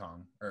Hong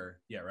Kong,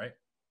 right?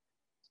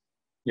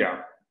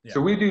 Yeah.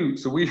 So we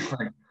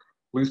like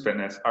lose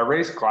fitness. I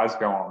race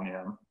Glasgow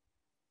Omnium,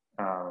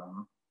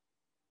 and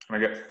I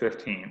get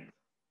 15th.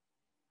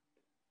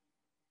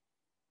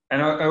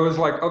 And I was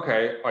like,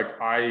 okay, like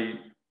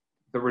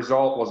the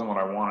result wasn't what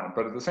I wanted,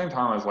 but at the same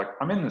time, I was like,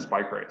 I'm in this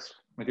bike race.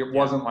 Like it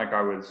wasn't like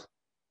I was,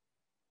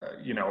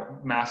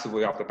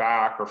 massively off the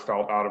back or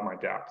felt out of my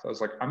depth. I was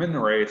like, I'm in the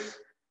race.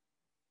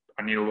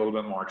 I need a little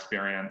bit more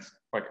experience.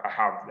 Like I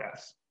have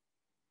this.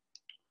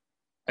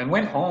 And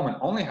went home and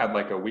only had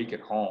like a week at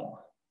home.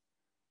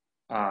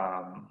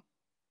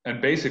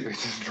 And basically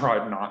just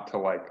tried not to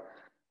walk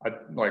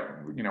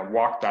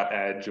that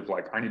edge of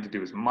like, I need to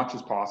do as much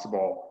as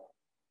possible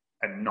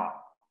and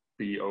not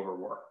be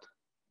overworked.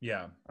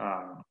 Yeah.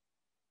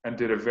 And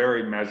did a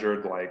very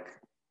measured, I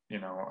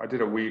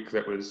did a week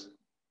that was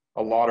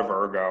a lot of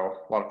ergo,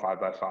 a lot of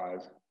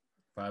 5x5.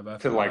 5x5.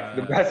 To like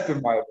the best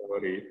of my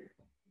ability.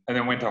 And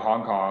then went to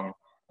Hong Kong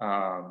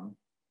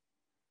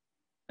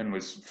and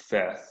was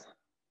 5th.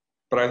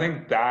 But I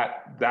think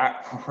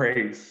that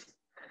race,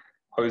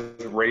 I was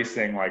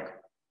racing like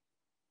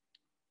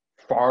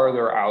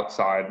farther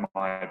outside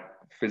my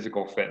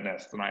physical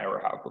fitness than I ever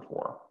have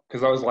before.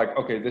 Because I was like,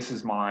 okay, this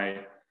is my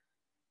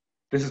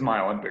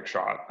Olympic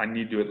shot. I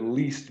need to at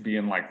least be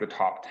in like the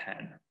top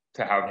 10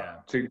 to have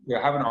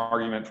an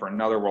argument for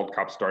another World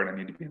Cup start. I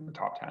need to be in the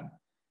top 10.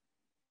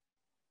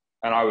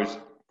 And I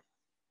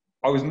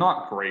was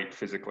not great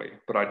physically,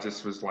 but I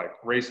just was like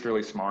raced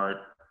really smart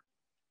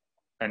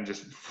and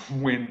just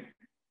went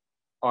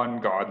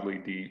ungodly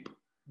deep.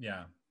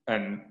 Yeah.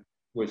 And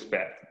was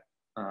 5th.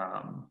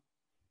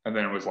 And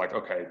then it was like,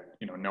 okay,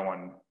 no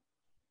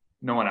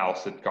one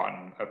else had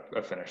gotten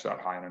a finish that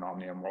high in an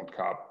Omnium World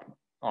Cup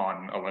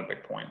on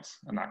Olympic points.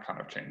 And that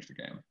kind of changed the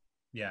game.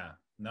 Yeah.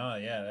 No,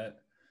 yeah.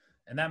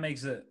 That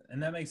makes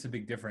a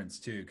big difference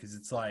too. Cause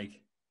it's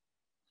like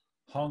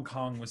Hong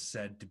Kong was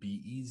said to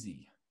be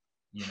easy.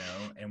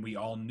 And we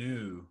all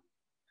knew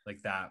like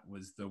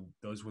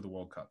those were the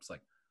World Cups,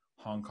 like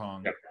Hong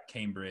Kong,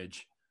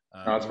 Cambridge.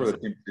 That's where the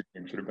team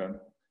should have been.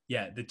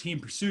 Yeah, the team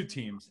pursuit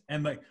teams.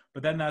 And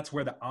but then that's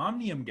where the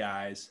Omnium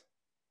guys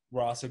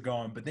were also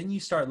going. But then you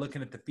start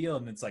looking at the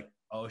field and it's like,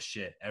 oh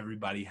shit,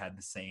 everybody had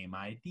the same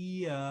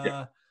idea.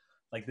 Yeah.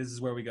 Like this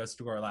is where we go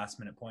score our last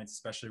minute points,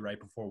 especially right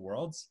before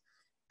Worlds.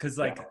 Cause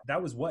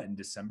that was what, in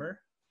December?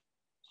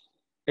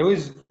 It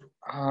was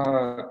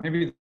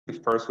maybe the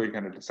first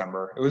weekend of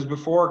December. It was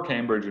before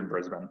Cambridge and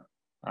Brisbane.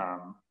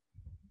 But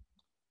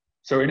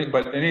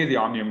any of the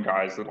Omnium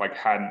guys that like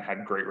hadn't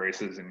had great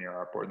races in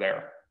Europe were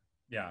there.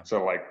 Yeah.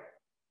 So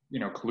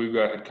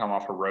Kaluga had come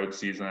off a road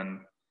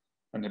season.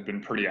 and had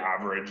been pretty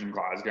average in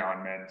Glasgow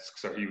and Minsk,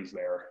 so he was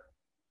there.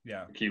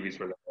 Yeah. The Kiwis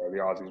were there, the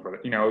Aussies were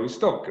there. You know, it was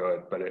still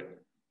good, but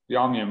the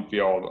Omnium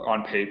field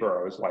on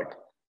paper, I was like,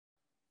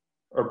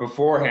 or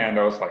beforehand,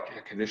 I was like,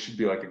 okay, this should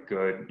be like a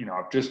good, you know,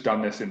 I've just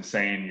done this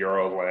insane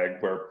Euro leg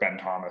where Ben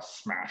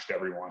Thomas smashed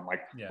everyone.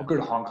 Like, I'll go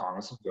to Hong Kong,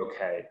 this will be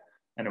okay.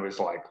 And it was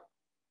like,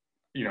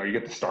 you know, you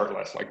get the start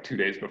list like 2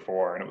 days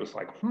before, and it was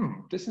like,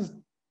 this is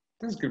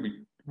going to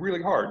be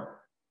really hard.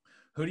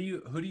 Who do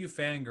you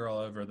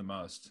fangirl over the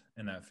most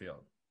in that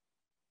field?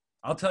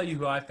 I'll tell you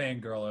who I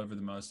fangirl over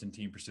the most in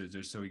team pursuits,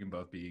 just so we can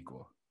both be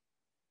equal.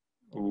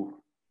 Ooh,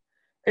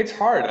 it's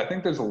hard. I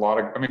think there's a lot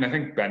of. I mean, I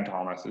think Ben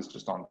Thomas is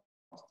just on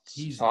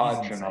he's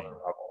such insane. another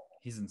level.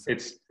 He's insane.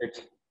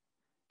 It's,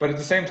 but at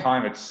the same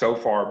time, it's so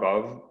far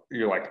above.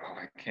 You're like, oh,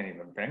 I can't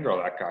even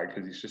fangirl that guy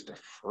because he's just a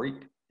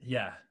freak.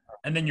 Yeah,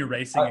 and then you're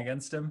racing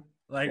against him,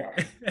 like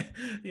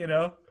you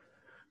know.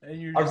 And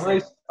you're I've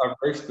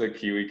raced the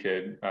Kiwi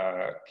kid,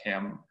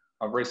 Cam.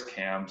 I've raced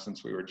Cam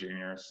since we were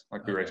juniors.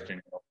 Like we raced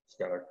juniors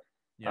together.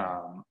 Yeah.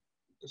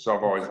 So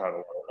I've always had a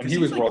lot. And he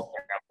was world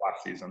champ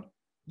last season.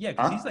 Yeah,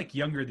 because he's like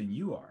younger than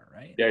you are,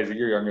 right? Yeah, he's a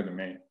year younger than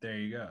me. There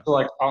you go. So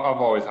like I've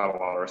always had a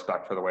lot of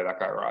respect for the way that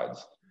guy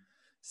rides.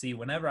 See,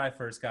 whenever I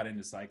first got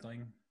into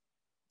cycling,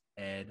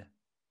 Ed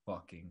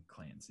fucking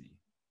Clancy,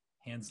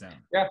 hands down.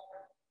 Yeah.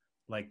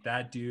 Like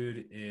that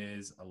dude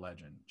is a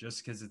legend.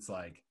 Just because it's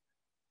like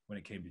when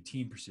it came to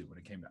team pursuit, when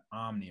it came to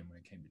Omnium, when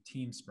it came to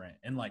team sprint,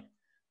 and like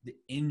the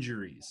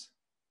injuries.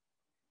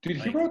 Dude,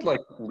 he rode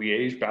like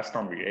Liège,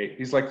 Bastogne-Liège.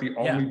 He's like the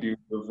only dude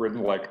who's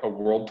ridden like a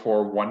World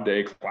Tour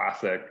one-day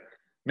classic,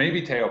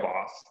 maybe Theo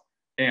Boss,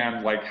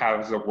 and like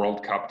has a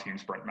World Cup team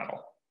sprint medal.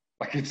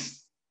 Like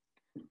it's.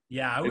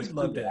 Yeah, I would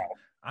love to.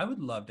 I would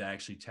love to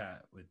actually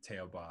chat with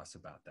Theo Boss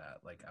about that.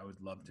 Like, I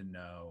would love to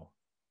know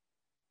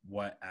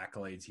what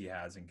accolades he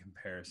has in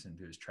comparison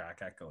to his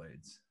track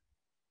accolades.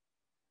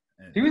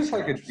 And he was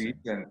like a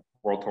decent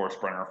World Tour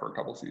sprinter for a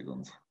couple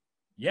seasons.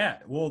 Yeah,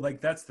 well, like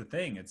that's the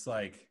thing. It's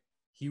like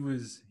he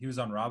was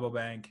on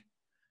Rabobank.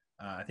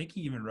 I think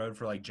he even rode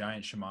for like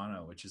Giant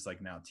Shimano, which is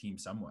like now Team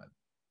Somewhat.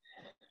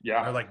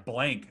 Yeah, or like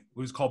Blank. It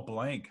was called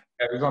Blank.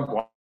 Yeah, he was on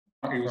Blanc.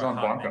 He was on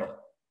Blanco.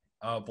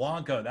 Oh,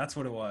 Blanco, that's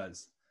what it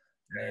was.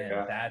 Man,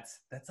 yeah.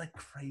 That's like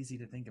crazy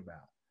to think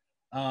about.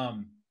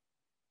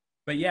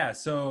 But yeah,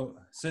 so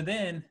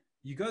then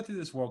you go through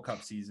this World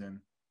Cup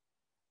season.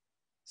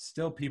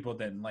 Still, people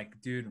didn't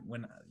like, dude.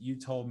 When you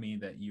told me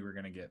that you were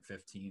gonna get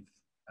 15th,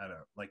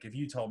 like if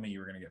you told me you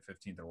were gonna get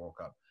 15th at World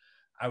Cup,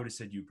 I would have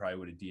said you probably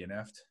would have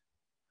DNF'd.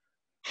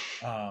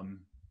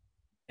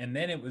 And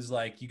then it was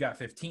like you got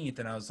 15th,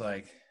 and I was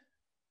like,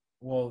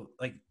 well,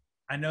 like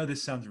I know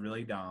this sounds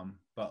really dumb,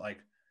 but like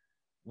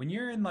when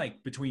you're in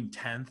like between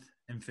 10th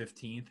and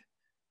 15th,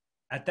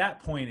 at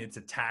that point it's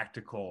a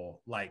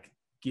tactical like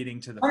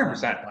getting to the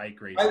 100%. Bike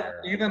race.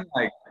 Even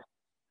like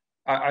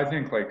I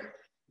think like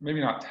maybe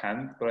not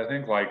 10th, but I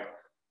think like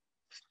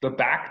the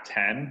back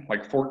 10,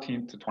 like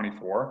 14th to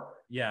 24.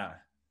 Yeah.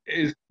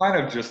 Is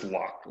kind of just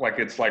luck. Like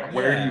it's like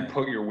where do you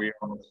put your wheel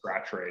on the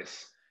scratch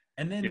race?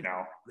 And then you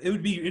know, it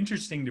would be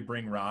interesting to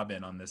bring Rob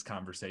in on this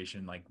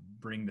conversation, like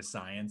bring the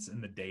science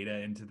and the data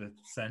into the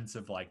sense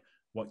of like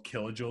what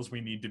kilojoules we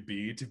need to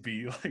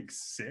be like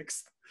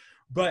sixth.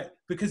 But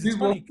because it's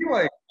funny,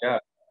 like I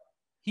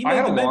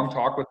had a long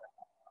talk with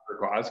him for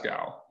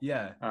Glasgow.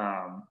 Yeah.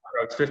 I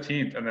was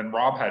 15th, and then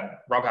Rob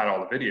had all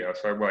the video,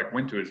 so I like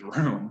went to his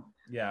room.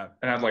 Yeah.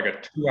 And had like a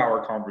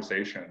 2-hour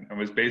conversation, and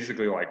was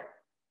basically like,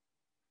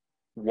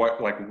 what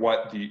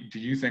do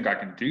you think I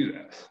can do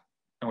this?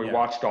 And we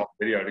watched all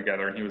the video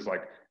together, and he was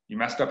like, you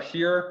messed up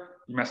here,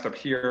 you messed up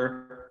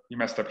here, you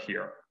messed up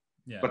here.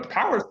 Yeah. But the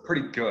power is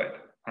pretty good.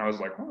 And I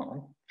was like,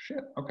 oh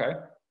shit, okay.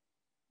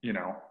 You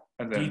know,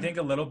 and then. Do you think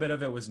a little bit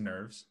of it was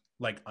nerves?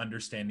 Like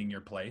understanding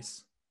your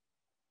place?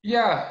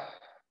 Yeah.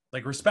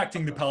 Like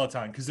respecting the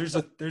peloton, because there's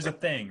a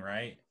thing,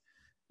 right?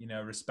 You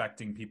know,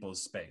 respecting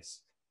people's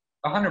space.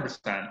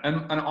 100%.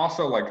 And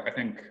also like I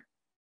think,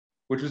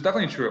 which was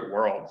definitely true at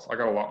Worlds, I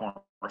got a lot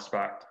more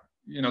respect.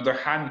 You know, there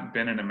hadn't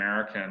been an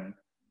American.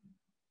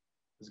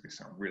 This is gonna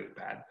sound really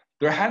bad.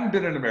 There hadn't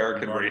been an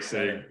American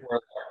racing where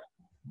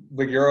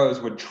the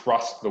Euros would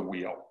trust the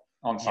wheel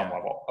on some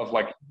level of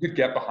like you could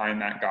get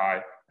behind that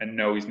guy and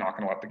know he's not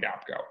going to let the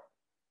gap go.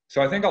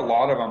 So I think a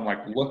lot of them like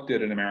looked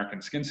at an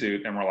American skin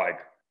suit and were like,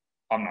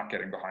 I'm not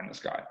getting behind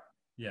this guy.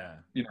 Yeah.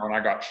 You know, and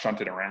I got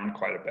shunted around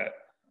quite a bit.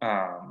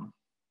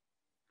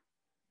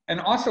 And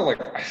also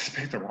like I just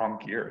picked the wrong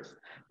gears.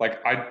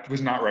 Like I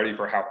was not ready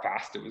for how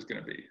fast it was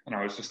going to be. And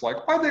I was just like,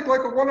 I think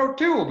like a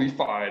 102 will be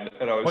fine.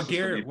 And I was what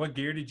gear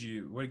do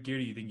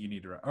you think you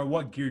need to ride? Or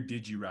what gear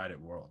did you ride at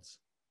Worlds?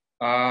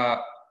 I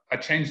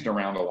changed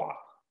around a lot.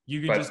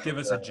 You could just give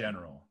us a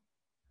general.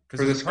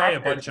 Because there's probably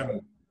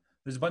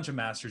there's a bunch of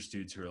Masters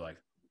dudes who are like,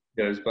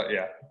 this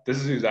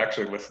is who's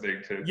actually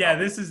listening to. Yeah,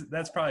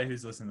 that's probably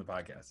who's listening to the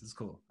podcast. It's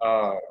cool.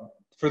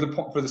 For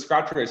the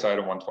scratch race, I had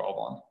a 112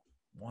 on.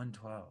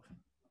 112.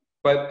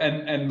 But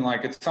and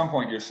like at some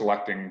point you're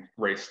selecting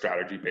race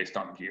strategy based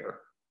on gear.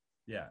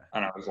 Yeah.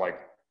 And I was like,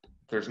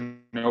 there's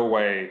no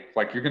way,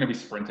 like, you're going to be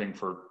sprinting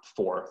for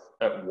fourth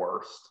at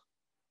worst.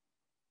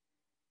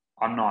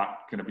 I'm not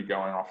going to be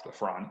going off the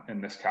front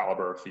in this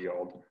caliber of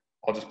field.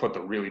 I'll just put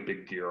the really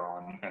big gear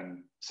on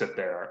and sit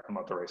there and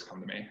let the race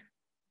come to me.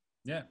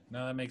 Yeah,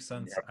 no, that makes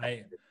sense.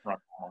 Yeah.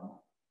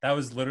 That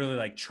was literally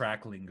like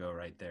track lingo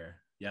right there.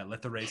 Yeah,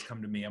 let the race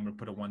come to me. I'm gonna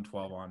put a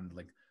 112 on.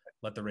 Like,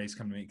 let the race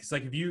come to me. Because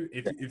like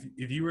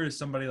if you were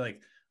somebody like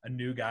a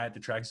new guy at the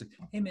track, it's like,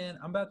 hey man,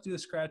 I'm about to do a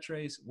scratch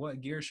race. What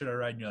gear should I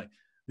ride? And you're like,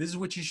 this is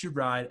what you should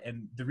ride.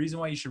 And the reason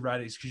why you should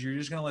ride it is because you're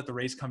just gonna let the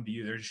race come to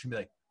you. They're just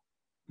gonna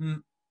be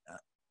like,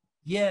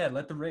 yeah,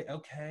 let the race.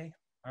 Okay,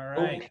 all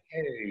right.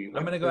 Okay,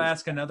 I'm gonna go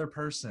ask another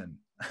person.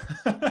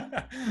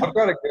 I've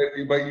got to get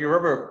you, but you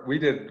remember we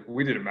did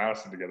a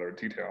Madison together in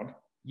T-Town.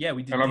 Yeah,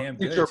 we did damn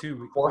good sure too.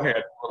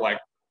 Beforehand, we're like,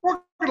 we're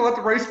gonna let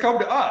the race come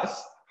to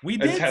us. We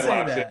did say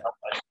that.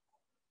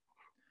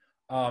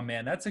 Oh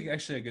man, that's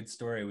actually a good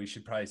story. We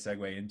should probably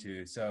segue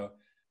into. So,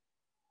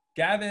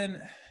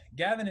 Gavin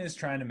is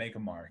trying to make a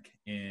mark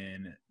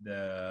in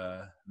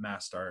the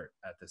mass start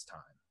at this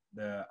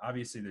time.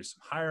 Obviously there's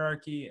some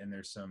hierarchy and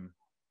there's some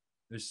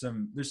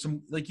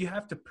like you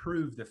have to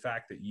prove the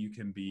fact that you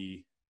can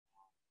be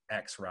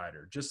X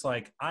rider. Just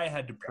like I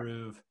had to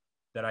prove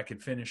that I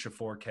could finish a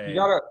 4K.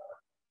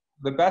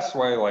 The best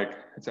way like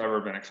it's ever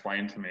been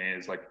explained to me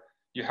is like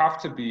you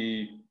have to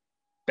be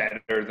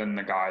better than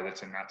the guy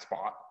that's in that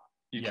spot.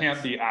 You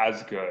can't be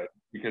as good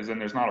because then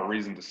there's not a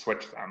reason to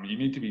switch them. You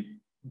need to be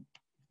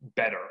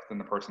better than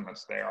the person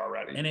that's there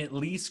already. And at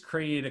least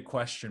create a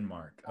question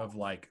mark of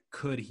like,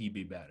 could he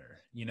be better?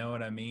 You know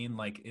what I mean?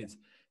 Like it's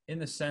in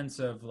the sense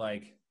of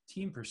like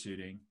team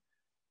pursuing.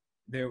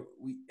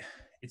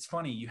 It's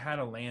funny, you had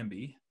a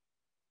Lambie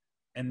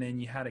and then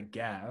you had a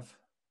Gav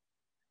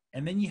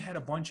and then you had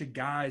a bunch of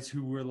guys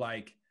who were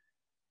like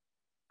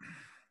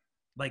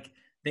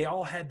they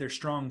all had their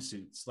strong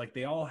suits. Like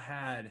they all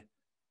had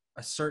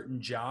a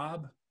certain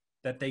job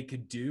that they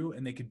could do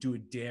and they could do a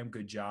damn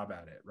good job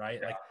at it. Right.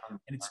 Yeah. Like, and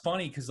it's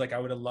funny because like I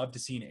would have loved to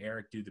seen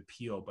Eric do the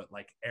peel, but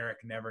like Eric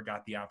never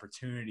got the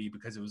opportunity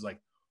because it was like,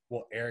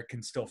 well, Eric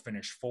can still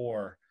finish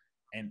 4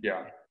 and he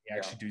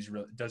actually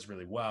does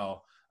really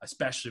well,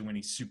 especially when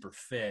he's super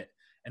fit.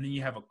 And then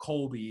you have a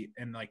Colby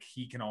and like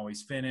he can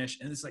always finish.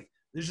 And it's like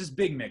there's this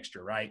big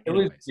mixture, right?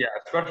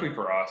 Especially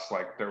for us,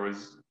 like there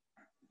was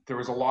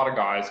a lot of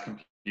guys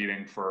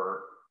competing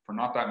for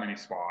not that many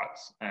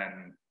spots,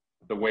 and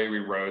the way we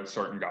rode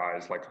certain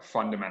guys like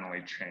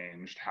fundamentally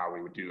changed how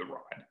we would do the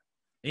ride.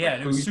 Yeah,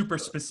 like, it was super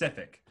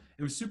specific.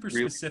 It was super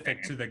really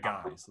specific to the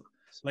guys.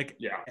 Like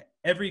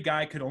every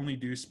guy could only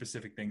do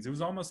specific things. It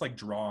was almost like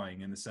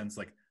drawing in the sense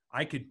like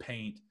I could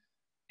paint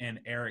and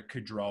Eric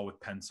could draw with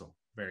pencil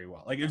very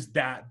well. Like it was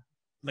that,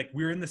 like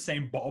we were in the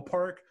same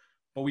ballpark,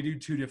 but we do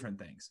 2 different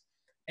things.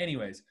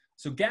 Anyways,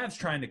 so Gav's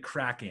trying to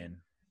crack in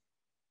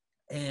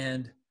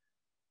and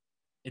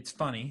it's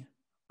funny.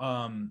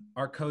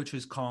 Our coach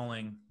is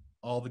calling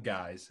all the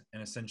guys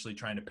and essentially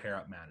trying to pair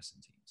up Madison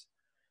teams.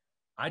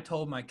 I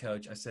told my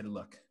coach, I said,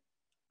 look,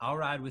 I'll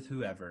ride with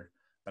whoever,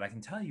 but I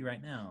can tell you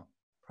right now,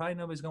 probably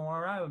nobody's going to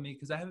want to ride with me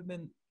because I haven't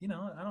been,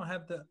 I don't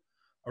have the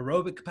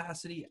aerobic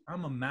capacity.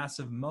 I'm a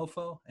massive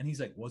mofo. And he's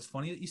like, well, it's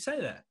funny that you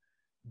say that.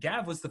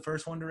 Gav was the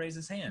first one to raise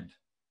his hand.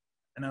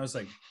 And I was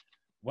like,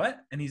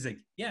 what? And he's like,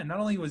 yeah, not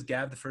only was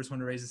Gav the first one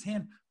to raise his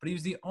hand, but he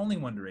was the only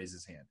one to raise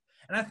his hand.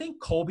 And I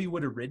think Colby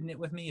would have ridden it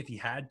with me if he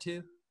had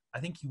to. I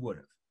think he would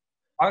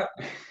have.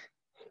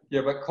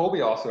 Yeah, but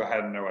Colby also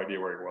had no idea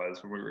where he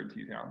was when we were in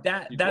T-Town.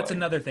 That's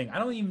another thing. I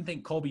don't even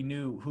think Colby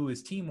knew who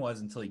his team was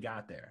until he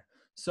got there.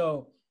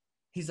 So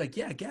he's like,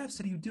 yeah, Gav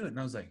said he would do it. And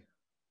I was like,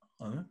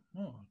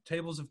 oh,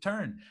 tables have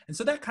turned. And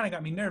so that kind of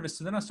got me nervous.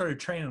 So then I started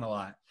training a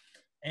lot.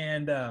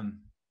 And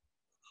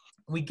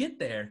we get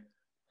there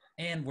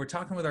and we're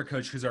talking with our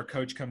coach because our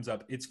coach comes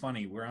up. It's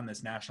funny. We're on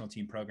this national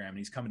team program and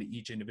he's coming to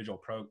each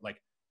individual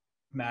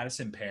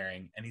Madison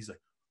pairing. And he's like,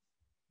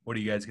 what are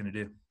you guys going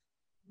to do?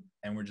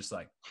 And we're just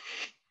like,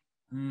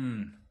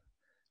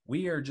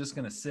 we are just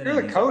going to sit.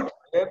 You're the coach,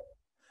 man.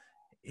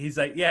 He's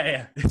like,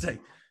 yeah. It's like,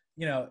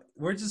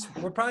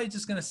 we're probably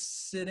just going to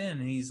sit in.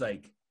 And he's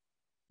like,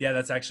 yeah,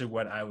 that's actually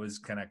what I was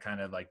going to kind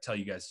of like tell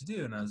you guys to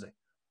do. And I was like,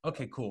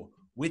 okay, cool.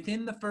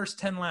 Within the first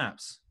 10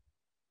 laps,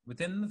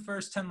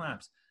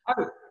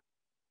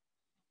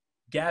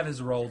 Gav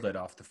has rolled it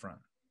off the front.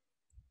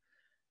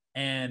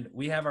 And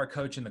we have our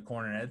coach in the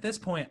corner. And at this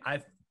point,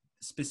 I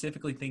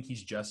specifically think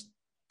he's just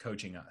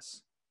coaching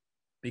us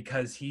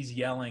because he's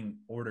yelling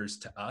orders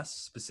to us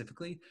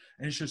specifically.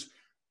 And it's just,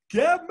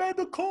 Gav made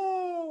the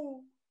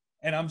call.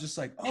 And I'm just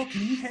like, oh,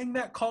 can you hang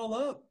that call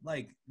up?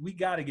 Like, we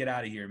got to get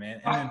out of here,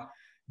 man. And then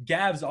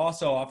Gav's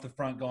also off the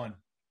front going,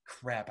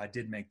 crap, I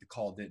did make the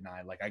call, didn't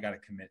I? Like, I got to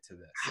commit to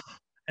this.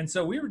 And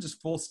so we were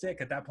just full stick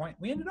at that point.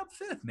 We ended up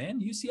 5th, man.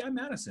 UCI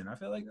Madison. I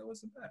feel like that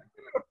wasn't bad.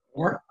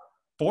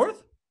 4th?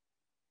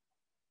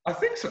 I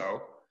think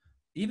so.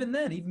 Even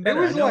then, even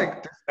better. It was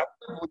like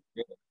deceptively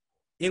good.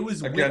 It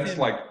was against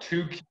like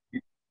 2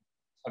 keys,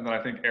 and then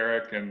I think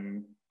Eric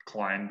and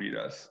Klein beat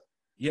us.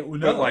 Yeah, well,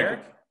 no,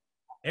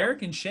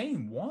 Eric and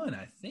Shane won,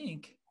 I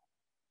think.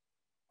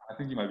 I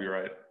think you might be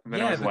right. And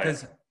then it Yeah, was like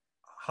because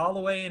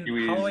Holloway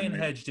Kiwis and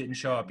and Hedge didn't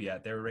show up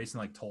yet. They were racing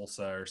like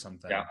Tulsa or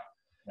something. yeah,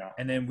 yeah.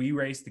 And then we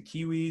raced the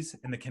Kiwis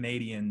and the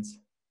Canadians.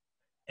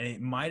 And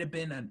it might have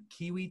been a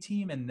Kiwi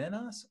team and then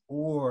us,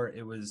 or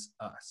it was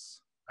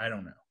us. I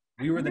don't know.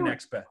 We were the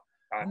next best,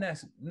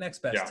 next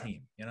best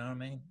team. You know what I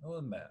mean? It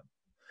wasn't bad.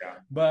 Yeah,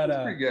 but it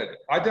was pretty good.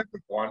 I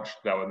definitely launched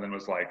though, and then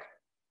was like,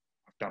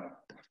 I've done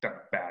a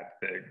bad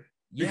thing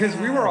because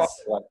we were all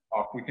like,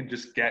 oh, we can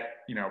just get,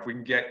 if we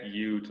can get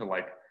you to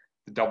like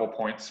the double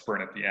point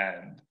sprint at the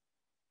end.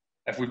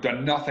 If we've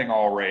done nothing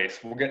all race,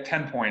 we'll get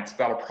 10 points.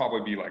 That'll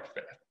probably be like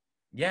 5th.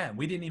 Yeah,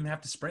 we didn't even have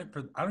to sprint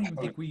for. I don't even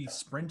think we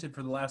sprinted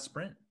for the last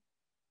sprint,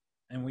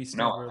 and we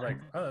still were like,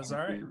 "Oh, that's all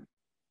right."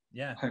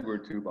 Yeah, I think we were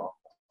 2 balls.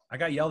 I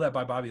got yelled at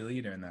by Bobby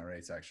Lee during that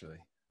race, actually.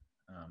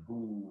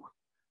 Ooh.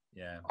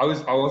 Yeah, I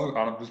was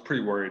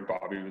pretty worried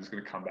Bobby was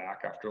going to come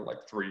back after like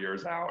 3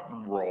 years out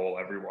and roll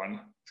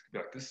everyone. It's gonna be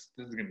like this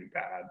is going to be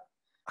bad.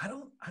 I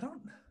don't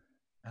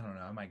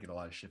know. I might get a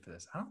lot of shit for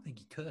this. I don't think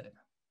he could.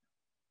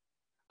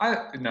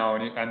 No,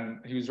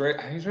 and he was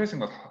racing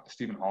with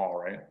Stephen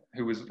Hall, right?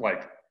 Who was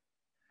like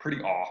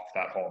pretty off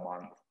that whole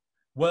month.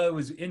 Well, it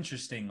was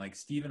interesting. Like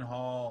Stephen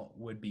Hall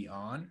would be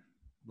on,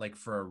 like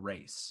for a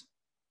race,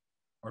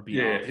 or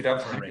be off he'd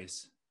have for a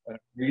race, an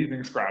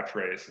amazing scratch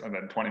race, and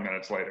then 20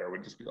 minutes later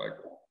would just be like,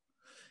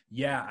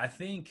 yeah. I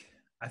think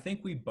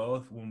we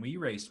both, when we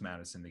raced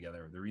Madison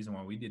together, the reason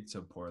why we did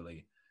so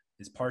poorly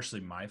is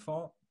partially my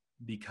fault,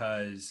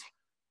 because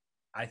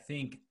I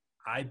think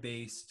I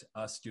based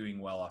us doing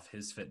well off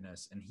his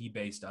fitness, and he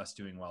based us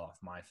doing well off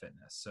my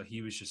fitness. So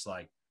he was just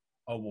like,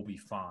 "Oh, we'll be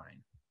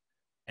fine."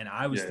 And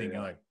I was thinking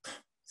like,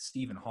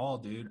 Stephen Hall,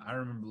 dude, I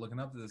remember looking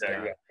up to this guy.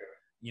 Yeah.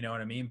 You know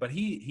what I mean? But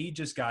he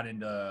just got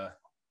into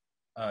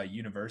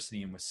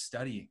university and was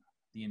studying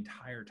the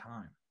entire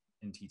time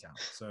in T-Town.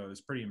 So it was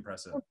pretty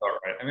impressive. That's all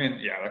right. I mean,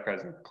 yeah, that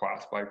guy's a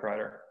class bike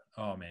rider.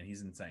 Oh, man,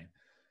 he's insane.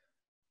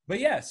 But,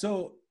 yeah,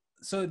 so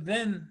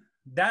then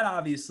that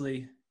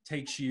obviously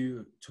takes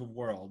you to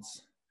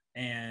Worlds.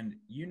 And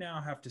you now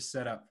have to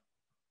set up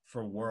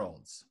for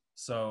Worlds.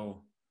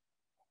 So –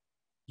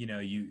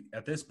 you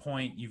at this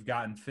point you've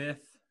gotten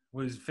 5th.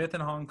 Was 5th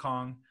in Hong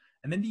Kong,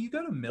 and then do you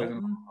go to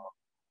Milton?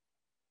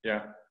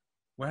 Yeah.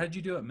 What did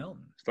you do at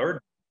Milton? 3rd.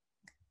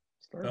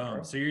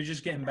 So you're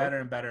just getting better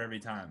and better every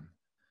time.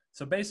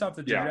 So based off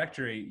the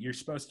trajectory, you're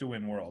supposed to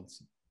win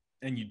Worlds,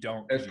 and you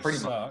don't. It's pretty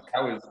suck.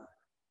 much.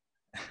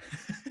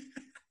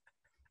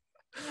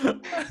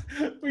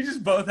 We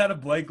just both had a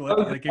blank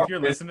look. Like if you're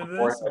listening to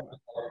this.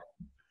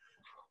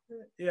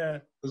 Yeah.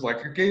 It was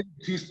like, you gave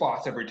 2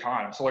 spots every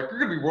time. So, like, you're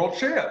going to be world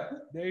champ.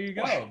 There you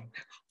go.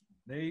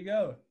 There you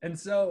go. And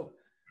so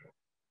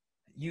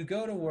you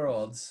go to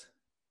Worlds.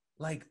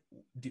 Like,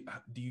 do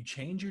you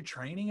change your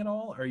training at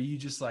all? Or are you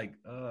just like,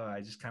 I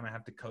just kind of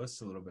have to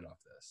coast a little bit off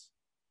this?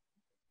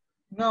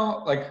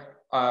 No, like,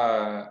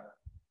 I'd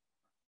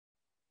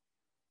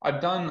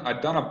done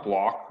a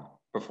block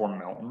before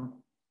Milton.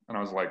 And I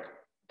was like,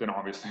 then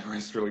obviously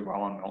raced really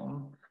well on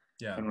Milton.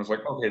 Yeah. And was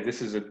like, okay,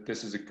 this is a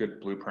good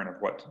blueprint of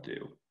what to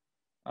do.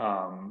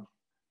 And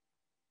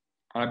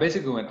I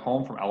basically went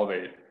home from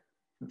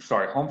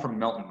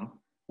Milton,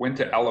 went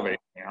to Elevate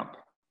camp,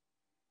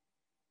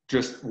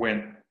 just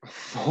went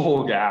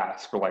full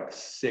gas for like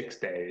 6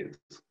 days.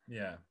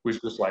 Yeah. Was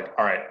just like,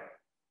 all right,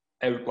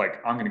 like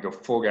I'm going to go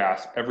full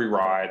gas every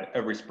ride,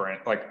 every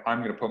sprint. Like I'm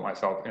going to put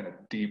myself in a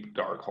deep,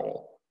 dark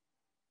hole.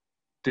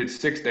 Did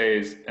 6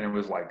 days, and it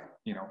was like,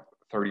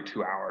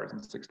 32 hours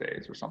in 6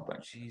 days or something.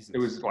 Jesus. It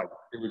was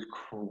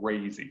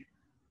crazy.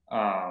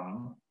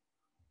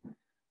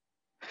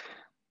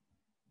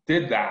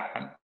 Did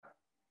that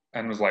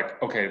and was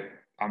like, okay,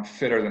 I'm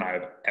fitter than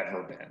I've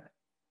ever been.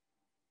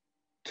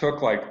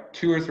 Took like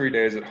 2 or 3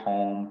 days at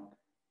home,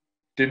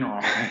 didn't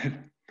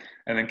ride,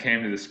 and then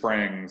came to the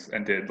Springs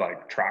and did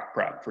like track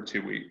prep for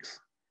 2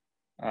 weeks.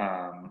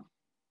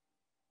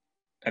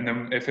 And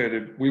then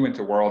we went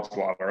to Worlds a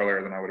lot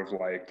earlier than I would have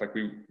liked. Like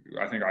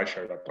I think I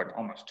showed up like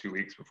almost 2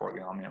 weeks before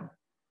the Omnium,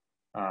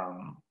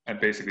 and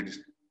basically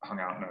just hung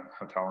out in a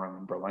hotel room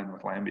in Berlin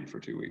with Lambie for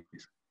 2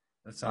 weeks.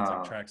 That sounds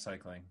like track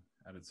cycling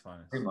at its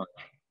finest. Pretty much,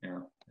 yeah.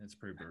 It's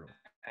pretty brutal.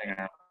 Hang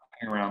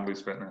around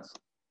Loose Fitness.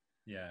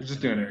 Yeah.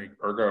 Just doing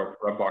ergo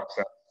red box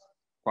sets,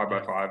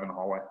 5x5 in the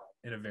hallway.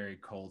 In a very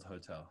cold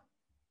hotel.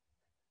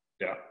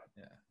 Yeah.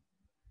 Yeah.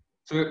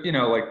 So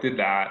like did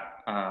that.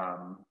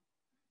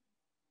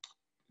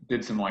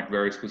 Did some like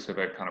very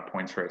specific kind of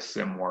points race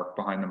sim work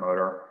behind the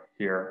motor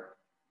here,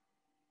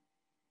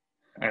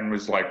 and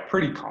was like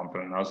pretty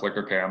confident. I was like,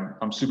 okay,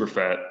 I'm super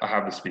fit. I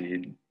have the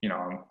speed.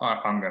 I'm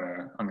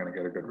gonna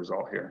get a good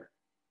result here.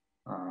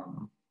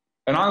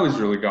 And I was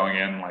really going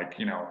in like,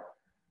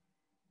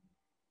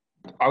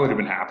 I would have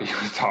been happy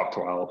with top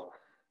 12.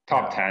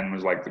 Top 10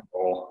 was like the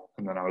goal,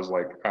 and then I was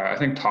like, I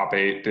think top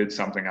 8 did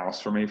something else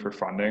for me for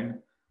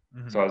funding.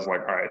 Mm-hmm. So I was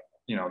like, all right,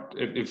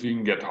 if you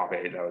can get top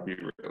 8, that would be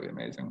really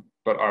amazing.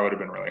 But I would have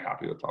been really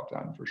happy with top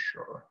 10 for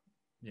sure.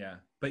 Yeah.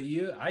 But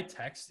I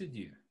texted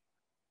you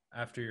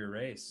after your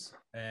race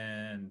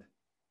and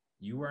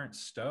you weren't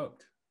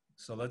stoked.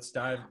 So let's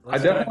dive I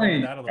into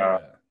definitely, that a little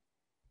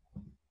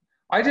bit.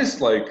 I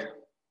just like,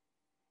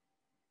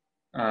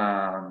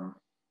 um,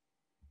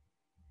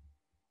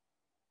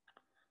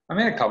 I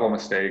made a couple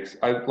mistakes.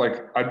 I've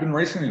been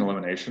racing the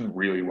elimination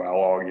really well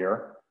all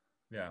year.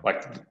 Yeah.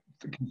 Like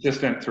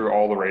consistent through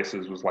all the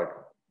races was like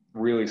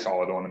really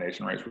solid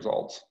elimination race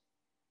results.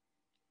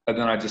 And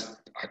then I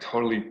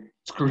totally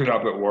screwed it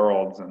up at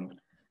Worlds and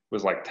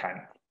was like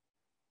 10th.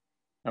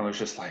 And was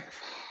just like,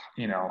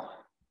 you know,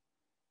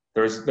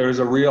 there's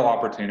a real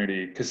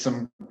opportunity because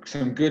some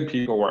good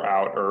people were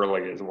out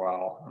early as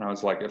well. And I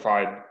was like, if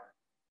I'd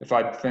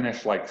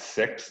finished like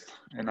 6th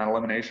in that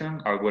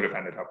elimination, I would have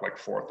ended up like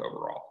 4th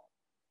overall.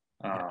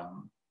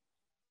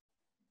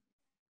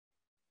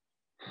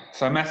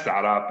 So I messed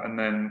that up. And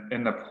then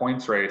in the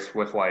points race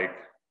with like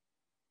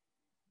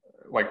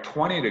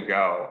 20 to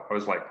go, I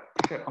was like,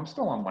 shit, I'm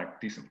still on like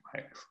decent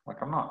legs.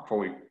 Like I'm not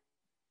fully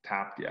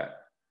tapped yet.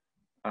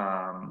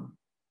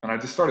 And I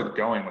just started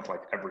going with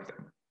like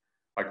everything.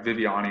 Like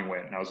Viviani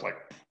went, and I was like,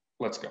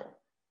 let's go.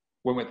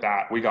 Went with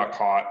that. We got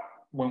caught.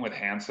 Went with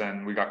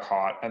Hansen. We got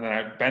caught. And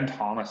then Ben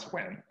Thomas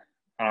went,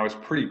 and I was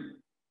pretty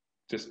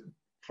just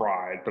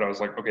fried, but I was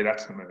like, okay,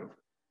 that's the move.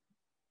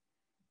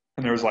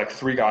 And there was like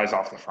 3 guys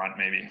off the front,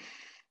 maybe.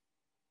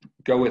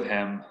 Go with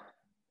him.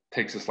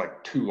 Takes us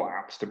like 2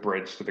 laps to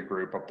bridge to the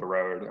group up the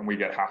road, and we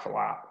get half a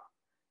lap.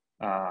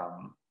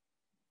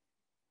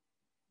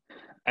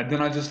 And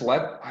then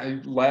I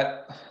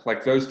let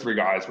like those 3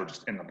 guys were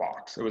just in the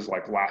box. It was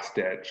like last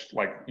ditch,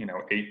 like,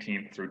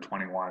 18th through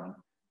 21,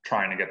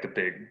 trying to get the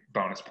big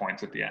bonus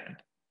points at the end,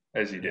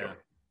 as you do.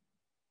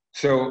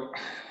 So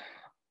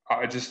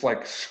I just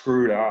like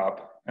screwed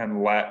up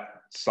and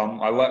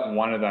I let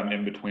one of them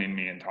in between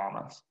me and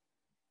Thomas.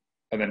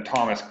 And then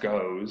Thomas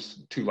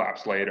goes 2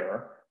 laps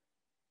later.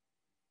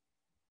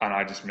 And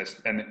I just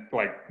missed, and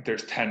like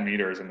there's 10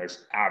 meters and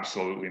there's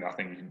absolutely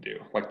nothing you can do.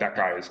 Like that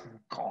guy is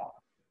gone.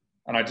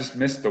 And I just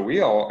missed the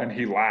wheel, and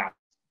he lapped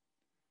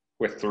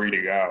with 3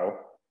 to go.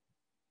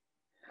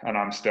 And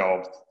I'm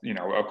still,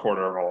 a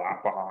quarter of a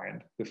lap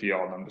behind the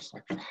field. And I'm just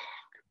like, fuck.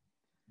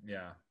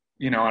 Yeah.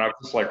 And I've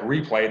just like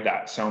replayed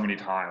that so many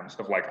times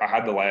of like, I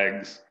had the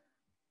legs.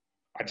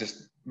 I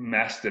just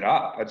messed it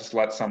up. I just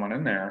let someone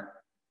in there.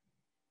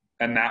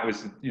 And that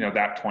was,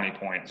 that 20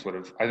 points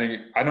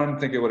I don't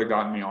think it would have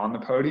gotten me on the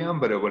podium,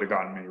 but it would have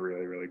gotten me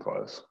really, really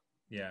close.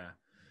 Yeah.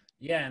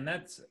 Yeah, and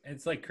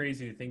it's like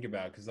crazy to think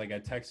about because like I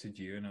texted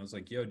you and I was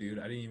like, yo, dude,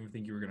 I didn't even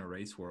think you were going to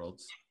race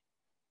Worlds.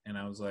 And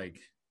I was like,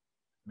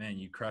 man,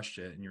 you crushed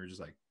it. And you were just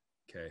like,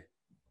 okay.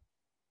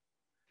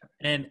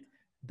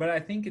 But I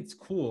think it's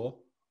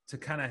cool to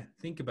kind of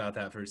think about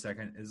that for a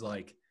second is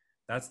like,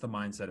 that's the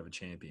mindset of a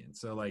champion.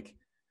 So like,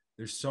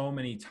 there's so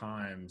many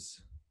times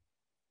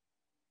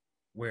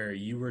where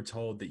you were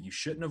told that you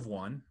shouldn't have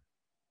won,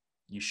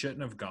 you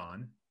shouldn't have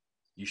gone,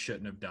 you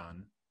shouldn't have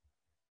done.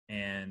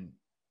 And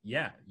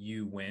yeah,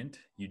 you went,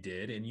 you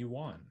did, and you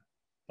won.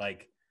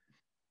 Like,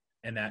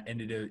 and that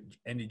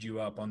ended you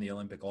up on the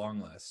Olympic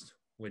long list,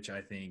 which I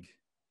think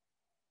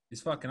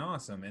is fucking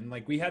awesome. And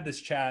like, we had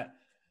this chat,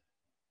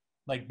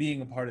 like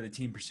being a part of the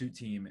Team Pursuit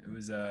team, it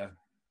was a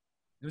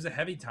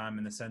heavy time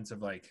in the sense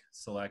of like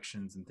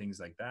selections and things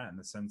like that, in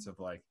the sense of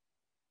like,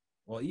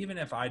 well, even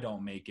if I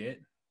don't make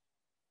it,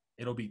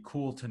 it'll be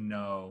cool to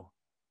know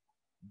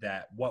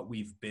that what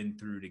we've been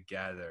through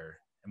together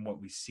and what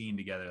we've seen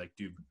together, like,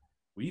 dude,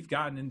 we've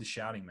gotten into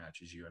shouting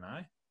matches, you and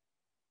I.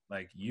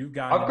 Like, you've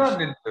gotten. I've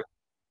gotten into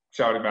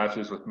shouting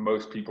matches with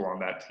most people on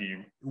that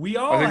team. We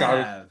all have.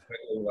 I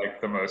was like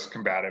the most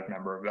combative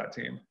member of that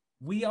team.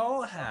 We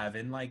all have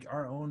in like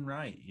our own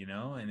right,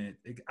 And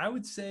I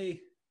would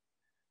say,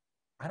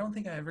 I don't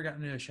think I ever got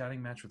into a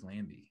shouting match with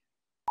Lambie.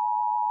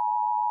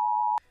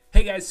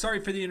 Hey guys, sorry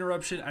for the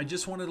interruption. I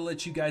just wanted to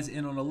let you guys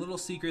in on a little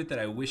secret that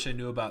I wish I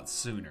knew about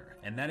sooner,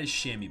 and that is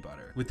chamois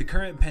butter. With the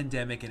current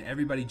pandemic and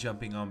everybody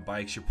jumping on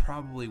bikes, you're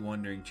probably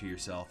wondering to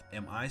yourself,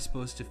 am I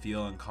supposed to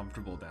feel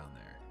uncomfortable down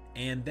there?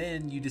 And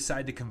then you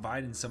decide to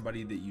confide in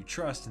somebody that you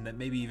trust and that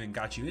maybe even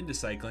got you into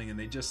cycling, and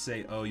they just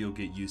say, oh, you'll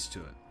get used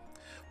to it.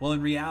 Well,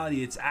 in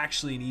reality, it's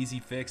actually an easy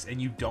fix,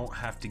 and you don't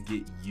have to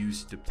get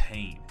used to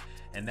pain.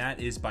 And that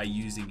is by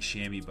using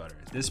chamois butter.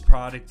 This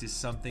product is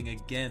something,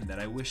 again, that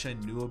I wish I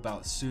knew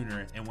about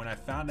sooner, and when I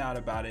found out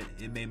about it,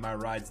 it made my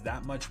rides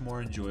that much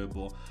more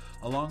enjoyable,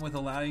 along with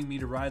allowing me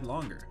to ride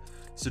longer.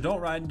 So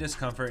don't ride in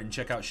discomfort and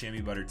check out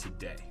chamois butter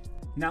today.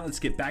 Now let's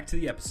get back to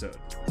the episode.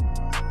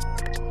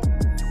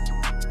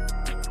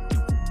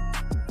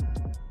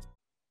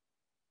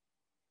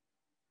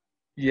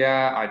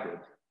 Yeah, I did.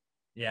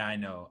 Yeah, I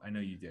know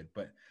you did,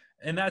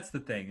 and that's the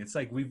thing. It's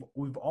like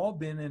we've all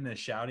been in a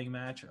shouting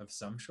match of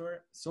some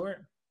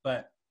sort,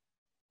 but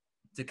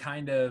to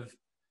kind of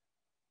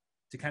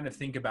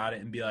think about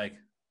it and be like,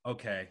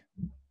 okay,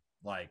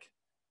 like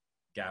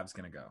Gab's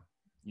gonna go,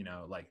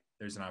 like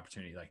there's an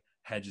opportunity, like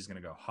Hedge is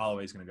gonna go,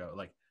 Holloway's gonna go,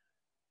 like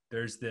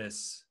there's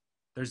this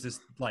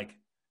like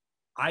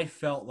I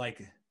felt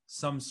like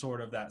some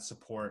sort of that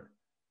support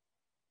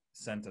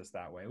sent us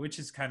that way, which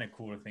is kind of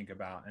cool to think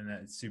about, and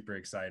that's super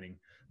exciting.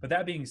 But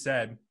that being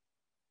said,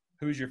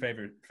 Who's your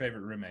favorite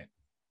roommate?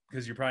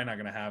 Because you're probably not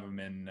going to have him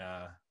in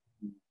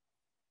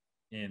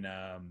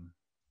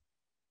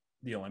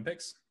the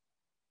Olympics.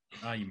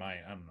 You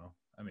might. I don't know.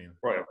 I mean,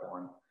 probably have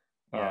one.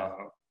 Yeah.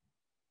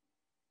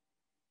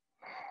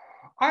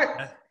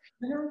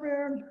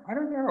 Man, I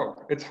don't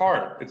know. It's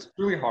hard. It's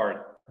really hard.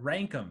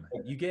 Rank them.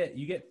 You get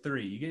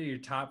 3. You get your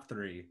top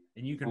 3,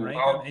 and you can rank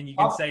Well, them, and you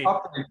can say,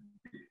 top three.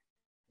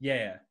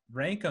 yeah,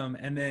 rank them,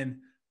 and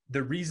then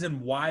the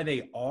reason why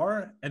they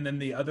are, and then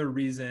the other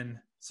reason.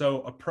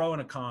 So a pro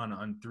and a con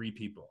on 3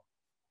 people.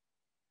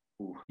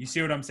 Ooh. You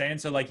see what I'm saying?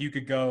 So like you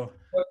could go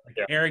like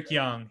Yeah. Eric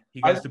Young.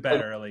 He goes to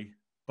bed early,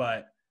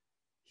 but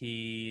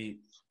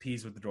he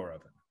pees with the door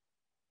open.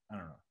 I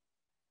don't know.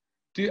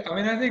 I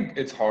mean, I think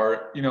it's hard.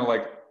 You know,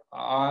 like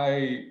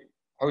I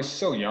was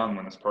so young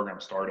when this program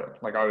started.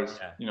 Like I was,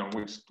 I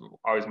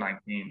was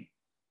 19.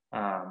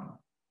 And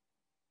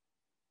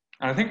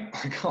I think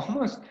like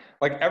almost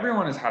like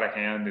everyone has had a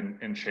hand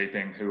in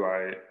shaping who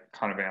I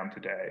kind of am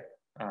today.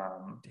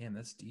 Damn,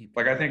 that's deep.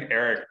 Like I think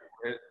Eric,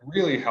 it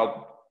really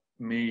helped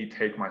me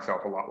take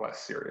myself a lot less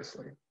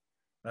seriously.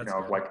 That's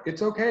good. Like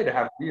it's okay to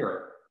have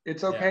beer.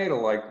 It's okay to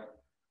like,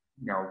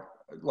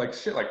 like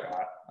shit like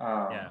that.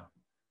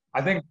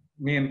 I think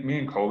me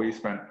and Colby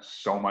spent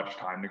so much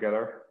time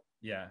together.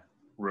 Yeah.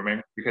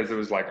 Rooming, because it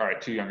was like, all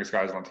right, 2 youngest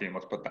guys on the team,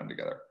 let's put them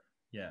together.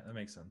 Yeah, that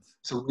makes sense.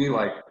 So we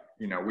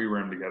we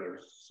roomed together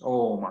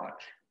so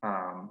much.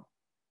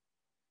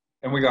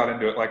 And we got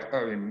into it. Like,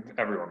 I mean,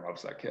 everyone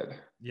loves that kid.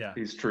 Yeah.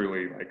 He's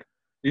truly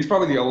he's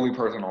probably the only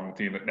person on the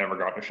team that never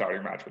got in a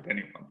shouting match with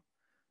anyone.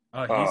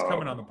 Oh, he's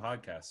coming on the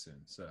podcast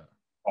soon. So.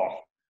 Oh,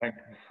 thank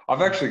you. I've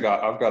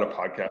got a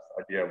podcast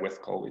idea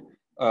with Colby.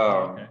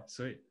 Okay,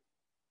 sweet.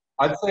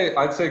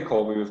 I'd say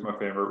Colby was my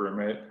favorite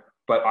roommate,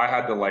 but I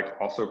had to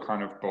also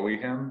kind of bully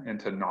him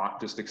into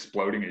not just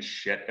exploding his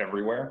shit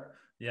everywhere.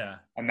 Yeah.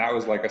 And that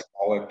was a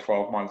solid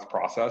 12-month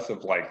process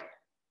of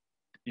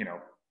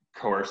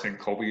coercing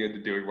Colby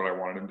into doing what I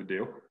wanted him to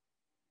do.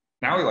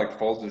 Now he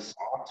folds his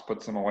socks,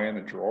 puts them away in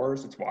the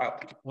drawers. It's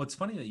wild. Well, it's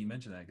funny that you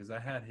mentioned that because I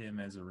had him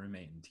as a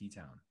roommate in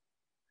T-Town,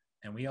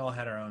 and we all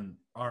had our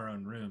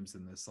own rooms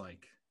in this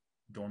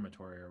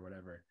dormitory or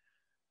whatever.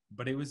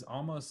 But it was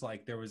almost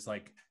like there was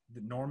the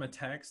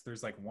Normatex.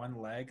 There's one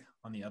leg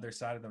on the other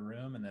side of the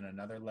room, and then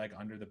another leg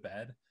under the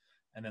bed,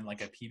 and then a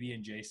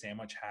PB&J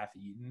sandwich half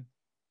eaten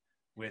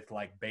with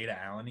beta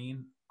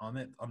alanine on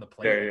the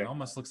plate. Yeah, yeah. It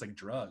almost looks like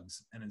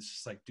drugs, and it's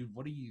just dude,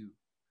 what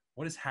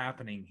is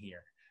happening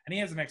here? And he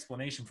has an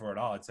explanation for it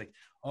all. It's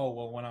oh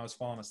well, when I was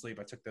falling asleep,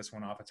 I took this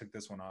one off,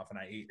 and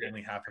I ate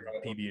only half of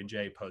a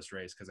PB&J post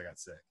race because I got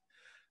sick.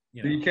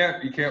 You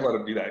can't let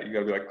him do that. You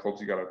gotta be Colts.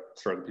 You gotta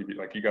start the PB.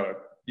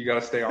 You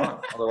gotta stay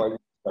on, otherwise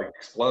it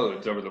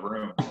explodes over the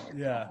room.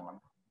 Yeah.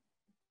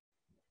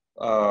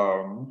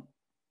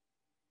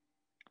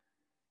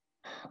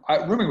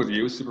 Rooming with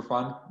you was super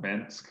fun.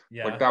 Minsk.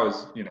 Yeah. That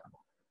was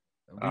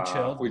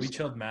we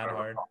chilled mad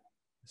hard,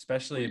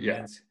 especially in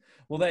Minsk.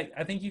 Well,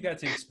 I think you got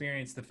to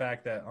experience the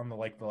fact that on the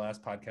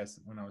last podcast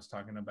when I was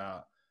talking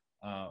about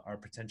our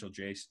potential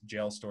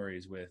jail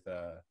stories with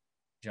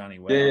Johnny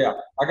Webb. Yeah.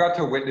 I got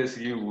to witness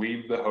you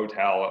leave the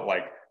hotel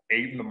at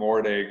 8 a.m.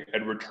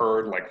 and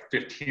return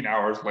 15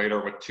 hours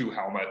later with 2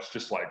 helmets,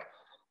 just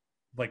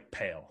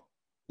pale.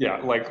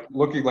 Yeah,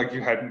 looking like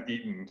you hadn't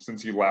eaten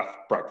since you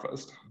left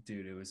breakfast.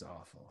 Dude, it was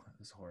awful. It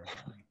was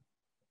horrifying.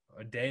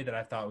 A day that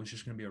I thought was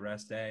just gonna be a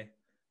rest day.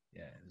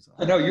 Yeah, it was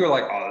awful. I know you were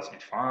oh, this will be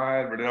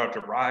fine. We don't have to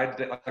ride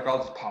today. I'll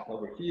just pop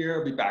over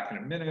here, be back in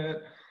a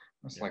minute. I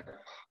was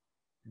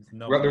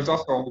there's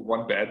also only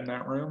one bed in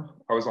that room.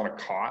 I was on a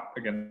cot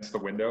against the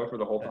window for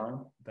the whole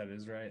time. That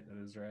is right.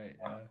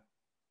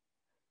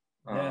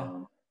 Yeah.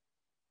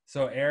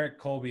 So Eric,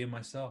 Colby, and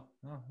myself.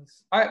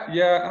 What's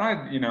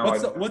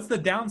the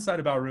downside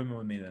about rooming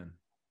with me then?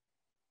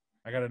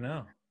 I gotta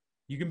know.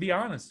 You can be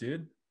honest,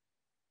 dude.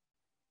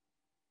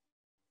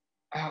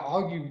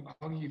 All you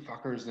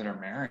fuckers that are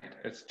married,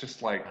 it's just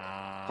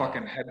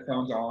fucking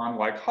headphones on,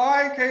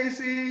 hi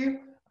Casey.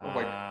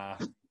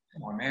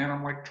 Come on, man.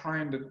 I'm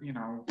trying to,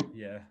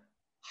 Yeah.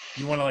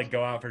 You want to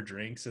go out for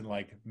drinks and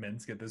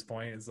Minsk at this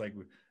point? It's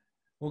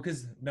well,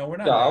 because no, we're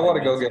not. Yeah, I want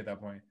to go get at that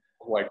point.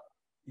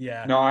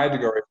 Yeah. No, I had to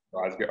go right to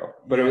Glasgow,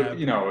 but it was,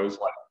 it was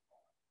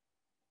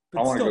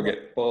I want to go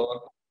get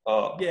fucked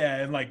up. Yeah,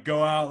 and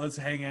go out. Let's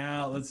hang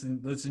out. Let's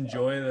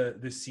enjoy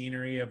the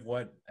scenery of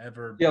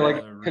whatever. Yeah,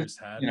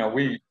 had.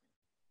 We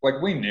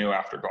knew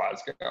after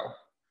Glasgow,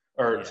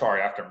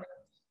 sorry, after Minsk.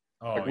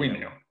 Oh, we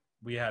knew.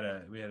 We had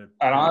a.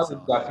 And I was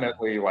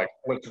definitely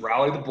let's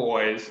rally the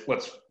boys.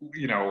 Let's,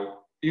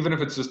 even if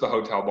it's just a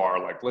hotel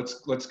bar,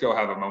 let's go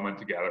have a moment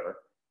together.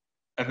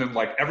 And then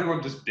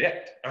everyone just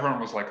dipped. Everyone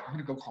was I'm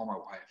gonna go call my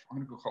wife. I'm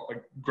gonna go call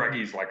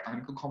Greggy's I'm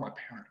gonna go call my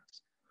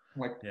parents.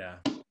 I'm yeah.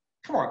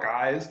 Come on,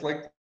 guys.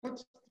 Let's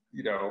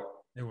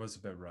It was a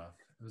bit rough.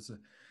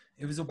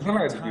 It was a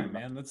weird time,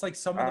 man. That's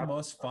some of the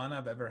most fun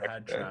I've ever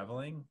had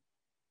traveling,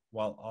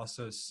 while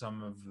also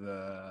some of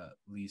the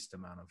least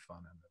amount of fun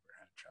I've ever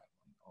had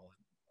traveling,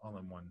 all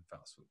in one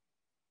fell swoop.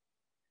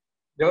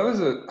 Yeah,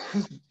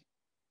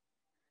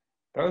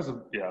 That was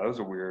that was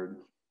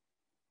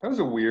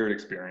a weird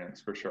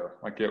experience for sure.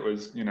 Like it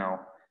was,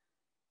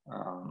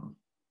 um,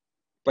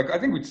 like I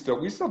think we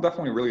still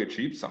definitely really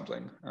achieved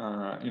something.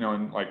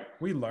 And like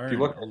We if you learned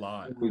look a at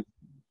lot. it was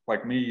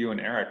like me, you, and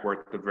Eric were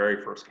at the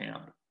very first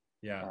camp.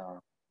 Yeah. Uh,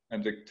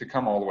 and to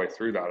come all the way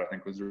through that, I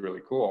think was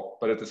really cool.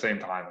 But at the same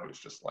time, it was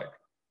just like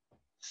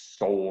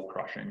soul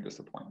crushing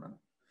disappointment.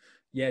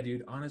 Yeah,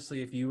 dude.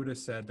 Honestly, if you would have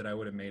said that I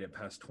would have made it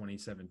past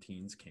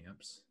 2017's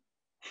camps,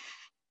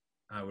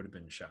 I would have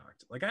been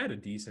shocked. Like I had a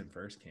decent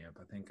first camp.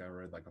 I think I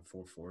rode like a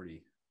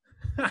 440.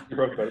 You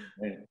wrote better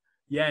than me.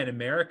 Yeah, in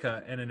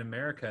America, and in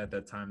America at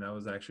that time, that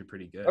was actually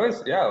pretty good. That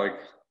was, yeah, like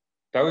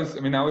that was, I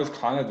mean, that was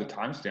kind of the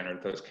time standard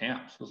at those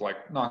camps. It was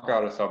like knock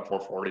out a sub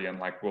 440 and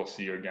like we'll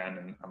see you again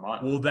in a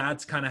month. Well,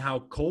 that's kind of how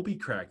Colby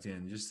cracked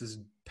in. Just this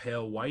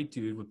pale white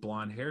dude with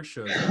blonde hair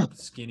shows up,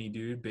 skinny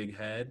dude, big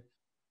head.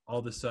 All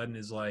of a sudden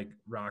is like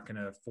rocking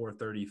a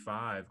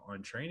 435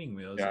 on training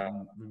wheels. Yeah.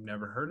 And we've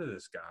never heard of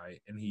this guy,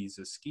 and he's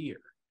a skier.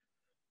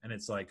 And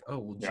it's like, oh,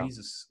 well, Yeah.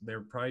 Jesus,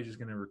 they're probably just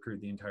going to recruit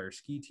the entire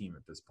ski team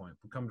at this point.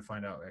 But come to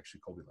find out,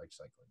 actually, Colby likes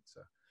cycling.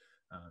 So,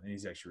 and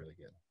he's actually really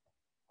good.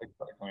 Like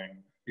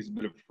cycling. He's a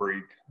bit of a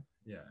freak.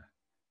 Yeah.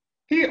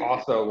 He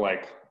also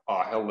like,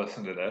 he'll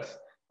listen to this.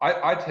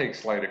 I take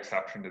slight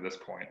exception to this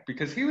point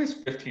because he was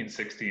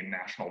 15-16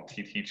 national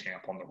TT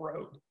champ on the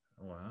road.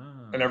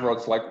 Wow. And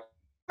everyone's like,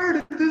 where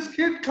did this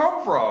kid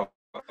come from?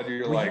 And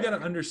you're well, like, you got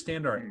to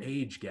understand our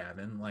age,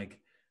 Gavin. Like,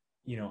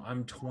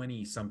 I'm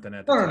 20 something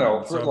at the No, time. no,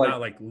 no. So I'm like, not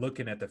like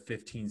looking at the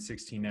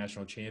 15-16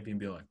 national champion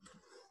being like,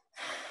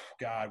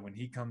 God, when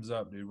he comes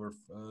up, dude, we're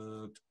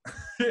fucked.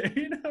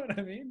 You know what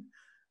I mean?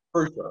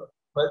 For sure.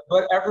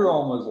 But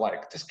everyone was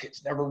like, this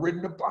kid's never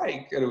ridden a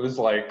bike. And it was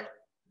like,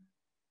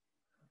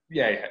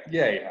 yeah.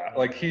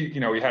 Like he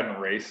hadn't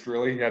raced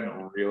really. He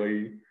hadn't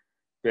really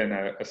been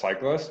a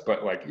cyclist,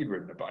 but like he'd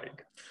ridden a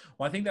bike.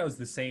 Well, I think that was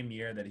the same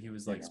year that he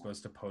was like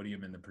supposed to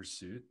podium in the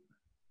Pursuit.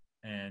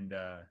 And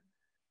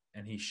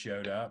he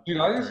showed up. Dude,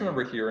 I just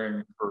remember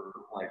hearing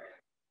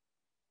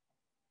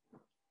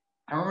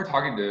I remember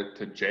talking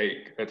to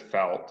Jake at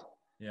Felt.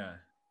 Yeah.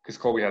 Because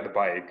Colby had the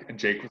bike, and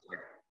Jake was like,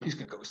 he's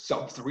going to go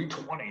sub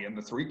 320 in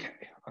the 3K.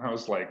 And I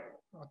was like,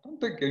 I don't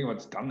think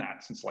anyone's done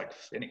that since like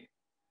Finney.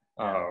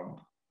 Yeah.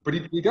 But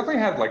he definitely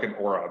had like an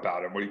aura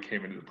about him when he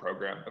came into the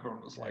program.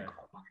 Everyone was like,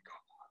 oh my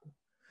God.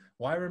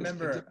 Well, I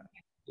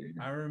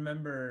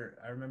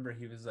remember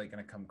he was like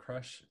going to come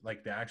crush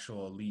like the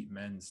actual elite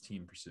men's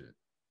team Pursuit.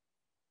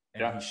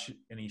 And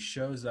he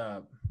shows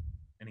up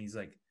and he's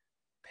like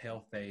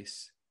pale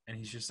face and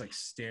he's just like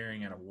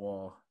staring at a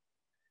wall.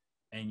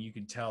 And you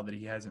could tell that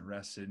he hasn't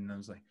rested. And I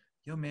was like,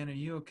 yo, man, are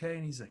you okay?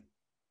 And he's like,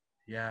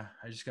 yeah,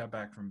 I just got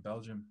back from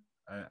Belgium.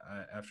 I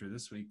after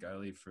this week, I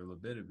leave for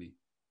Labitibi.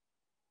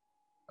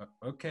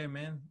 Okay,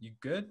 man, you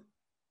good?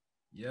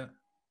 Yeah.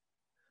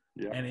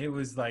 And it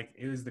was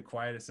the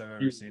quietest I've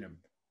ever seen him.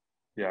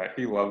 Yeah,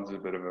 he loves a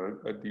bit of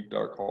a deep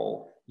dark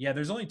hole. Yeah,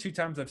 there's only 2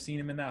 times I've seen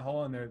him in that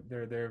hole, and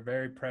they're a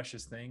very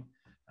precious thing.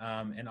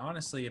 And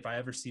honestly, if I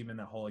ever see him in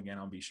that hole again,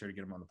 I'll be sure to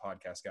get him on the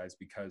podcast, guys,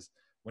 because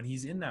when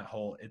he's in that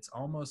hole, it's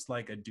almost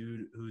like a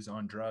dude who's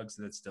on drugs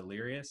that's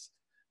delirious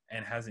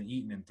and hasn't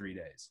eaten in 3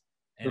 days.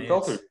 And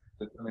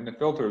the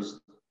filter's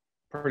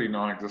pretty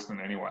non-existent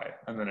anyway,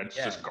 and then it's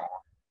just gone.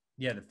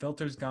 Yeah, the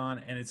filter's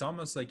gone, and it's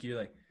almost like you're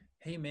like,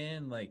 hey,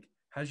 man, like,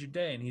 how's your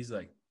day? And he's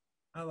like,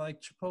 I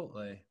like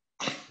Chipotle.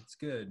 It's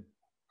good.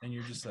 And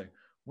you're just like,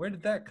 where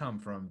did that come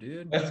from,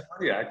 dude? That's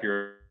pretty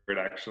accurate,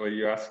 actually.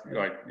 You ask,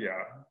 like,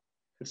 yeah.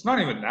 It's not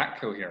even that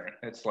coherent.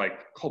 It's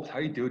like, Colbs, how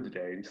you doing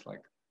today? And he's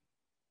like,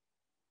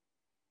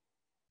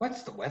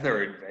 what's the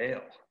weather in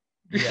Vail?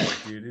 Yeah,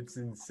 dude, it's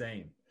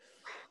insane.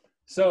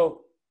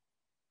 So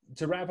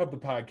to wrap up the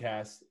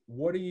podcast,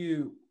 what are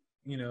you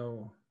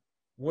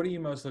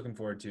most looking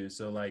forward to?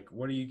 So like,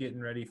 what are you getting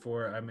ready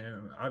for? I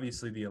mean,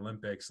 obviously the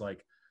Olympics,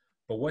 like,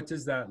 but what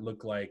does that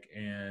look like?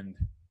 And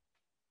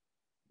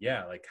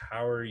yeah, like,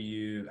 how are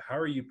you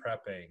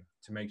prepping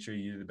to make sure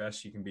you do the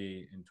best you can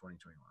be in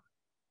 2021?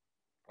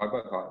 5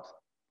 by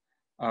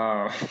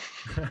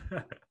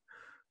 5.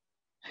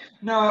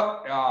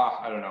 No,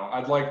 I don't know.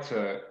 I'd like,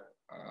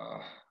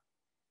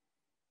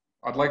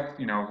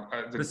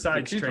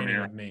 besides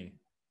training with me.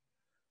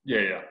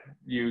 Yeah.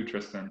 You,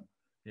 Tristan.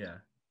 Yeah.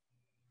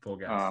 Full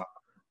gas.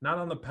 Not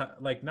on the,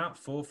 not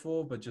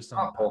full, but just on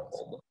Not the pedals.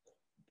 full,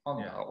 on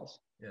the pedals.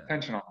 Yeah.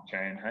 Tension on the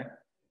chain, hey?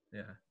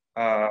 Yeah.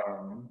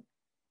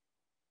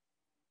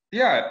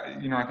 Yeah,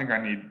 I think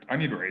I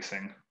need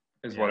racing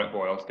is what it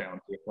boils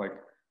down to. Like,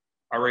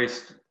 I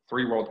raced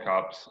 3 World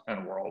Cups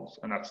and Worlds,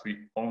 and that's the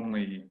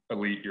only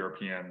elite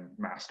European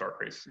mass start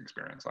race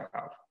experience I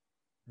have.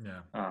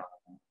 Yeah.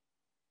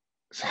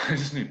 So I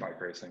just need bike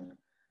racing.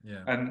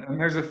 Yeah. And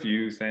there's a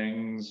few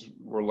things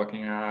we're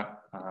looking at,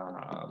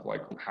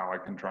 like how I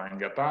can try and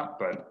get that,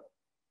 but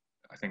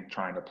I think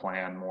trying to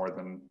plan more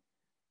than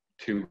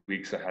 2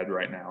 weeks ahead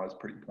right now is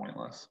pretty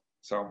pointless.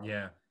 So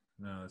yeah,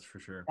 no, that's for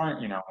sure.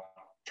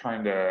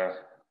 Trying to.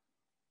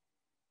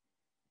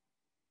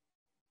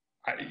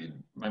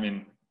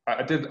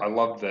 I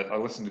loved that. I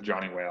listened to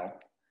Johnny Whale,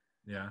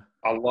 Yeah.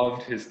 I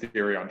loved his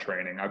theory on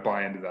training. I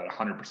buy into that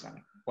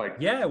 100%. Like,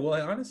 Yeah,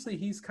 well, honestly,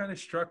 he's kind of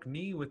struck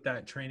me with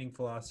that training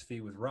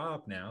philosophy with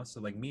Rob now. So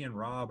like me and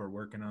Rob are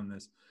working on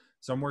this.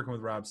 So I'm working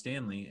with Rob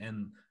Stanley,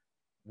 and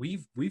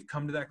we've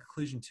come to that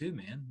conclusion too,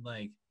 man.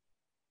 Like,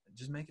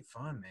 just make it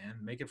fun, man.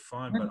 Make it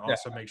fun, but yeah,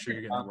 also make sure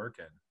you're getting the work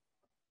in.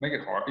 make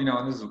it hard.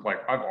 And this is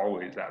like, I've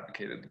always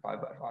advocated the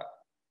 5x5.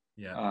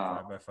 Yeah,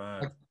 Uh,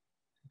 5x5. like,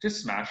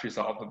 just smash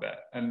yourself a bit.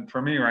 And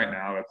for me right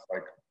now, it's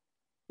like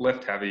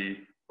lift heavy,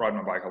 ride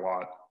my bike a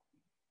lot,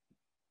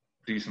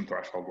 do some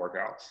threshold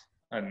workouts.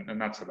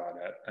 And that's about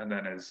it. And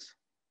then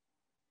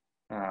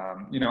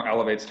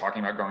Elevate's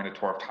talking about going to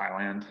Tour of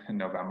Thailand in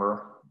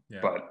November,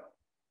 but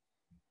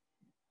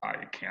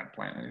I can't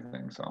plan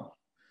anything. So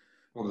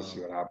we'll just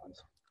see what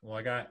happens. Well,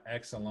 I got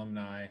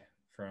ex-alumni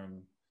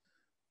from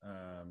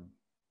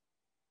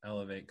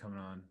Elevate coming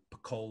on.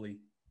 Piccoli.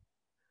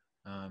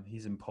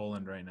 He's in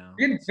Poland right now.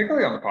 You're getting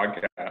Piccoli on the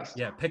podcast.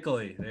 Yeah,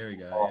 Piccoli. There we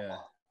go. Oh.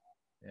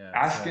 Yeah.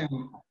 Ask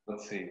him.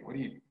 Let's see. What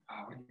do you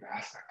ask that guy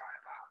about?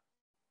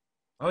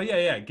 Oh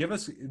yeah. Give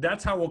us.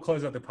 That's how we'll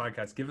close out the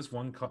podcast. Give us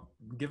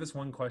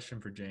one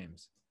question for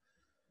James.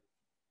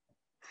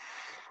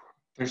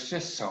 There's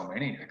just so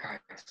many. The guy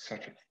is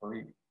such a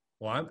freak.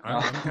 Well,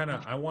 I'm kind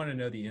of. I want to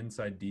know the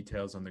inside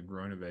details on the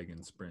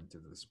Groenewegen sprint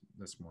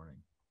this morning.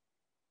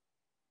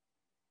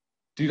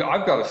 Dude,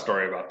 I've got a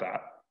story about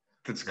that.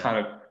 That's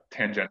kind of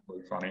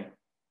tangentially funny.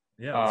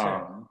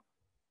 Yeah.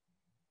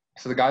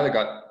 So the guy that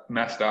got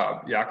messed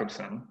up,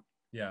 Jakobsen.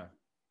 Yeah.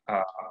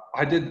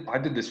 I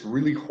did this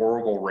really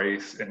horrible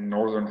race in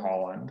Northern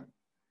Holland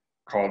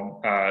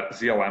called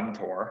ZLM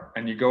Tour,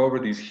 and you go over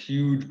these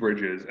huge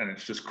bridges, and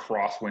it's just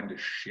crosswind as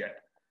shit.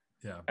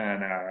 Yeah.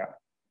 And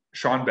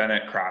Sean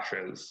Bennett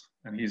crashes,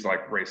 and he's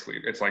like race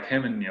leader. It's like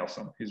him and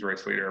Nielsen. He's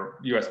race leader,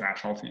 U.S.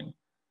 national team.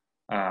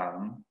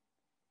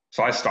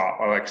 So I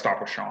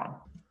stop with Sean.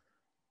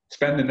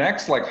 Spend the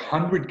next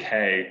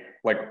 100K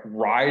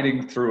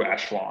riding through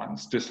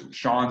echelons. Just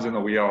Sean's in the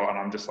wheel, and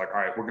I'm just like, all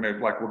right, we're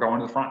going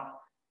to the front.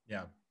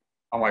 Yeah.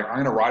 I'm like, I'm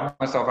gonna ride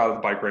myself out of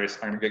the bike race.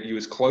 I'm gonna get you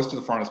as close to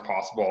the front as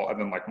possible, and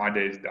then my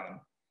day's done.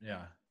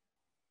 Yeah.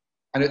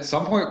 And at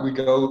some point we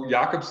go.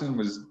 Jakobsen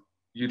was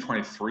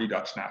U23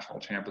 Dutch national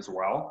champ as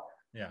well.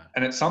 Yeah.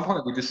 And at some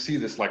point we just see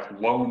this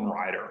lone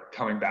rider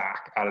coming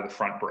back out of the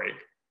front brake,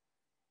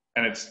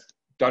 and it's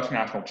Dutch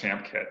national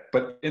champ kit.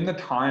 But in the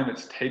time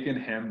it's taken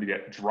him to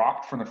get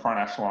dropped from the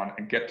front echelon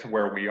and get to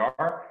where we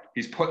are,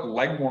 he's put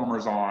leg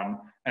warmers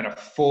on and a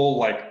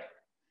full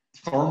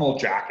thermal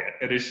jacket.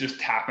 It is just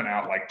tapping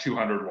out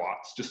 200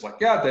 watts. Just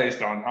day's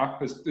done, huh?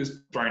 It's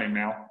draining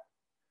now.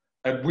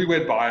 And we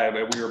went by it,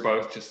 and we were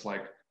both just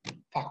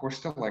fuck, we're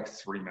still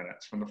 3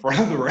 minutes from the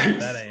front of the race.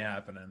 That ain't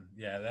happening.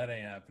 Yeah, that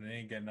ain't happening. It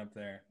ain't getting up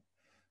there.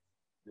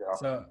 Yeah.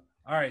 So,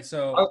 all right.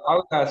 So I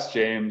would ask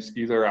James,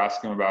 either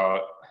ask him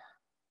about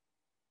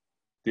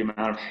the amount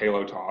of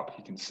Halo Top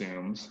he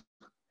consumes.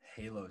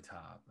 Halo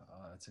Top.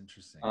 Oh, that's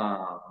interesting.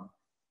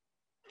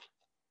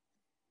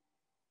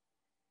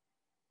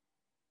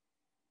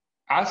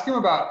 Ask him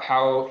about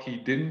how he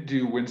didn't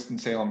do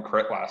Winston-Salem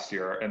crit last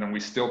year, and then we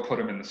still put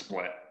him in the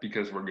split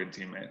because we're good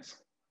teammates.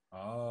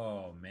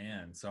 Oh,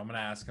 man. So I'm going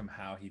to ask him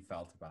how he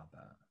felt about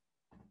that.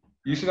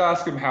 You should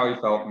ask him how he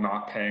felt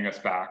not paying us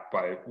back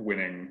by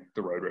winning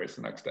the road race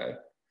the next day.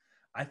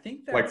 I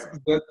think that's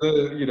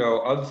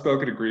the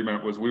unspoken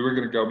agreement was we were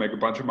going to go make a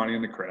bunch of money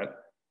in the crit,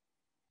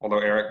 although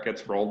Eric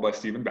gets rolled by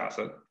Stephen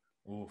Bassett.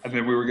 Oof. And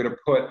then we were going to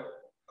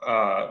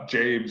put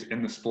James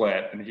in the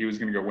split, and he was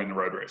going to go win the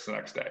road race the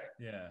next day.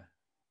 Yeah.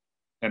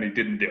 And he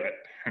didn't do it,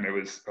 and it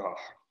was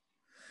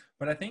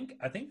But I think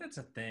that's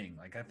a thing.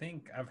 I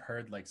think I've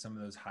heard some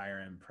of those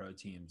higher end pro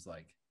teams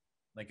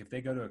if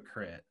they go to a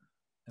crit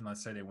and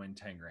let's say they win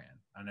 10 grand.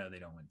 I know they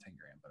don't win 10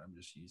 grand, but I'm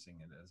just using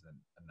it as a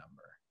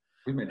number.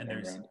 We made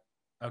 10 grand.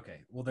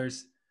 Okay, well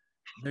there's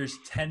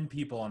 10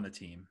 people on the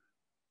team,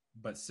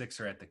 but 6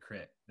 are at the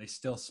crit. They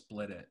still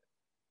split it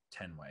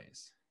 10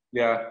 ways.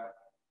 Yeah.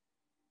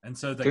 And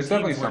so the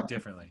teams work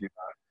differently.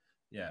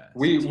 Yeah.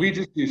 We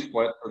just do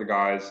split for the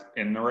guys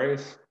in the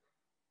race.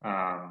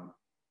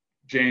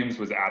 James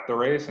was at the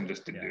race and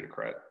just didn't do the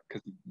crit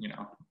because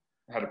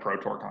had a pro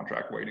tour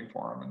contract waiting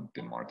for him and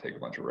didn't want to take a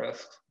bunch of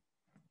risks.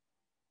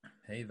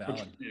 Hey,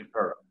 valid.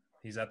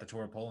 He's at the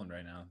Tour of Poland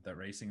right now. That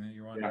racing that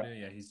you wanted to do,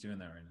 yeah, he's doing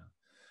that right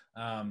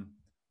now.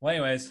 Well,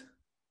 anyways,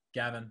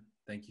 Gavin,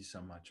 thank you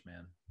so much,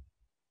 man.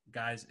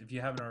 Guys, if you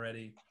haven't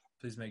already,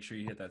 please make sure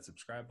you hit that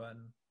subscribe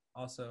button.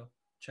 Also,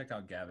 check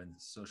out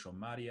Gavin's social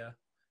media.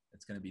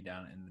 It's going to be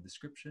down in the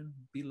description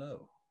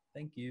below.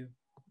 Thank you.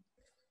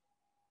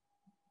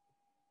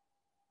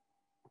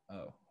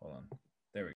 Oh, hold on.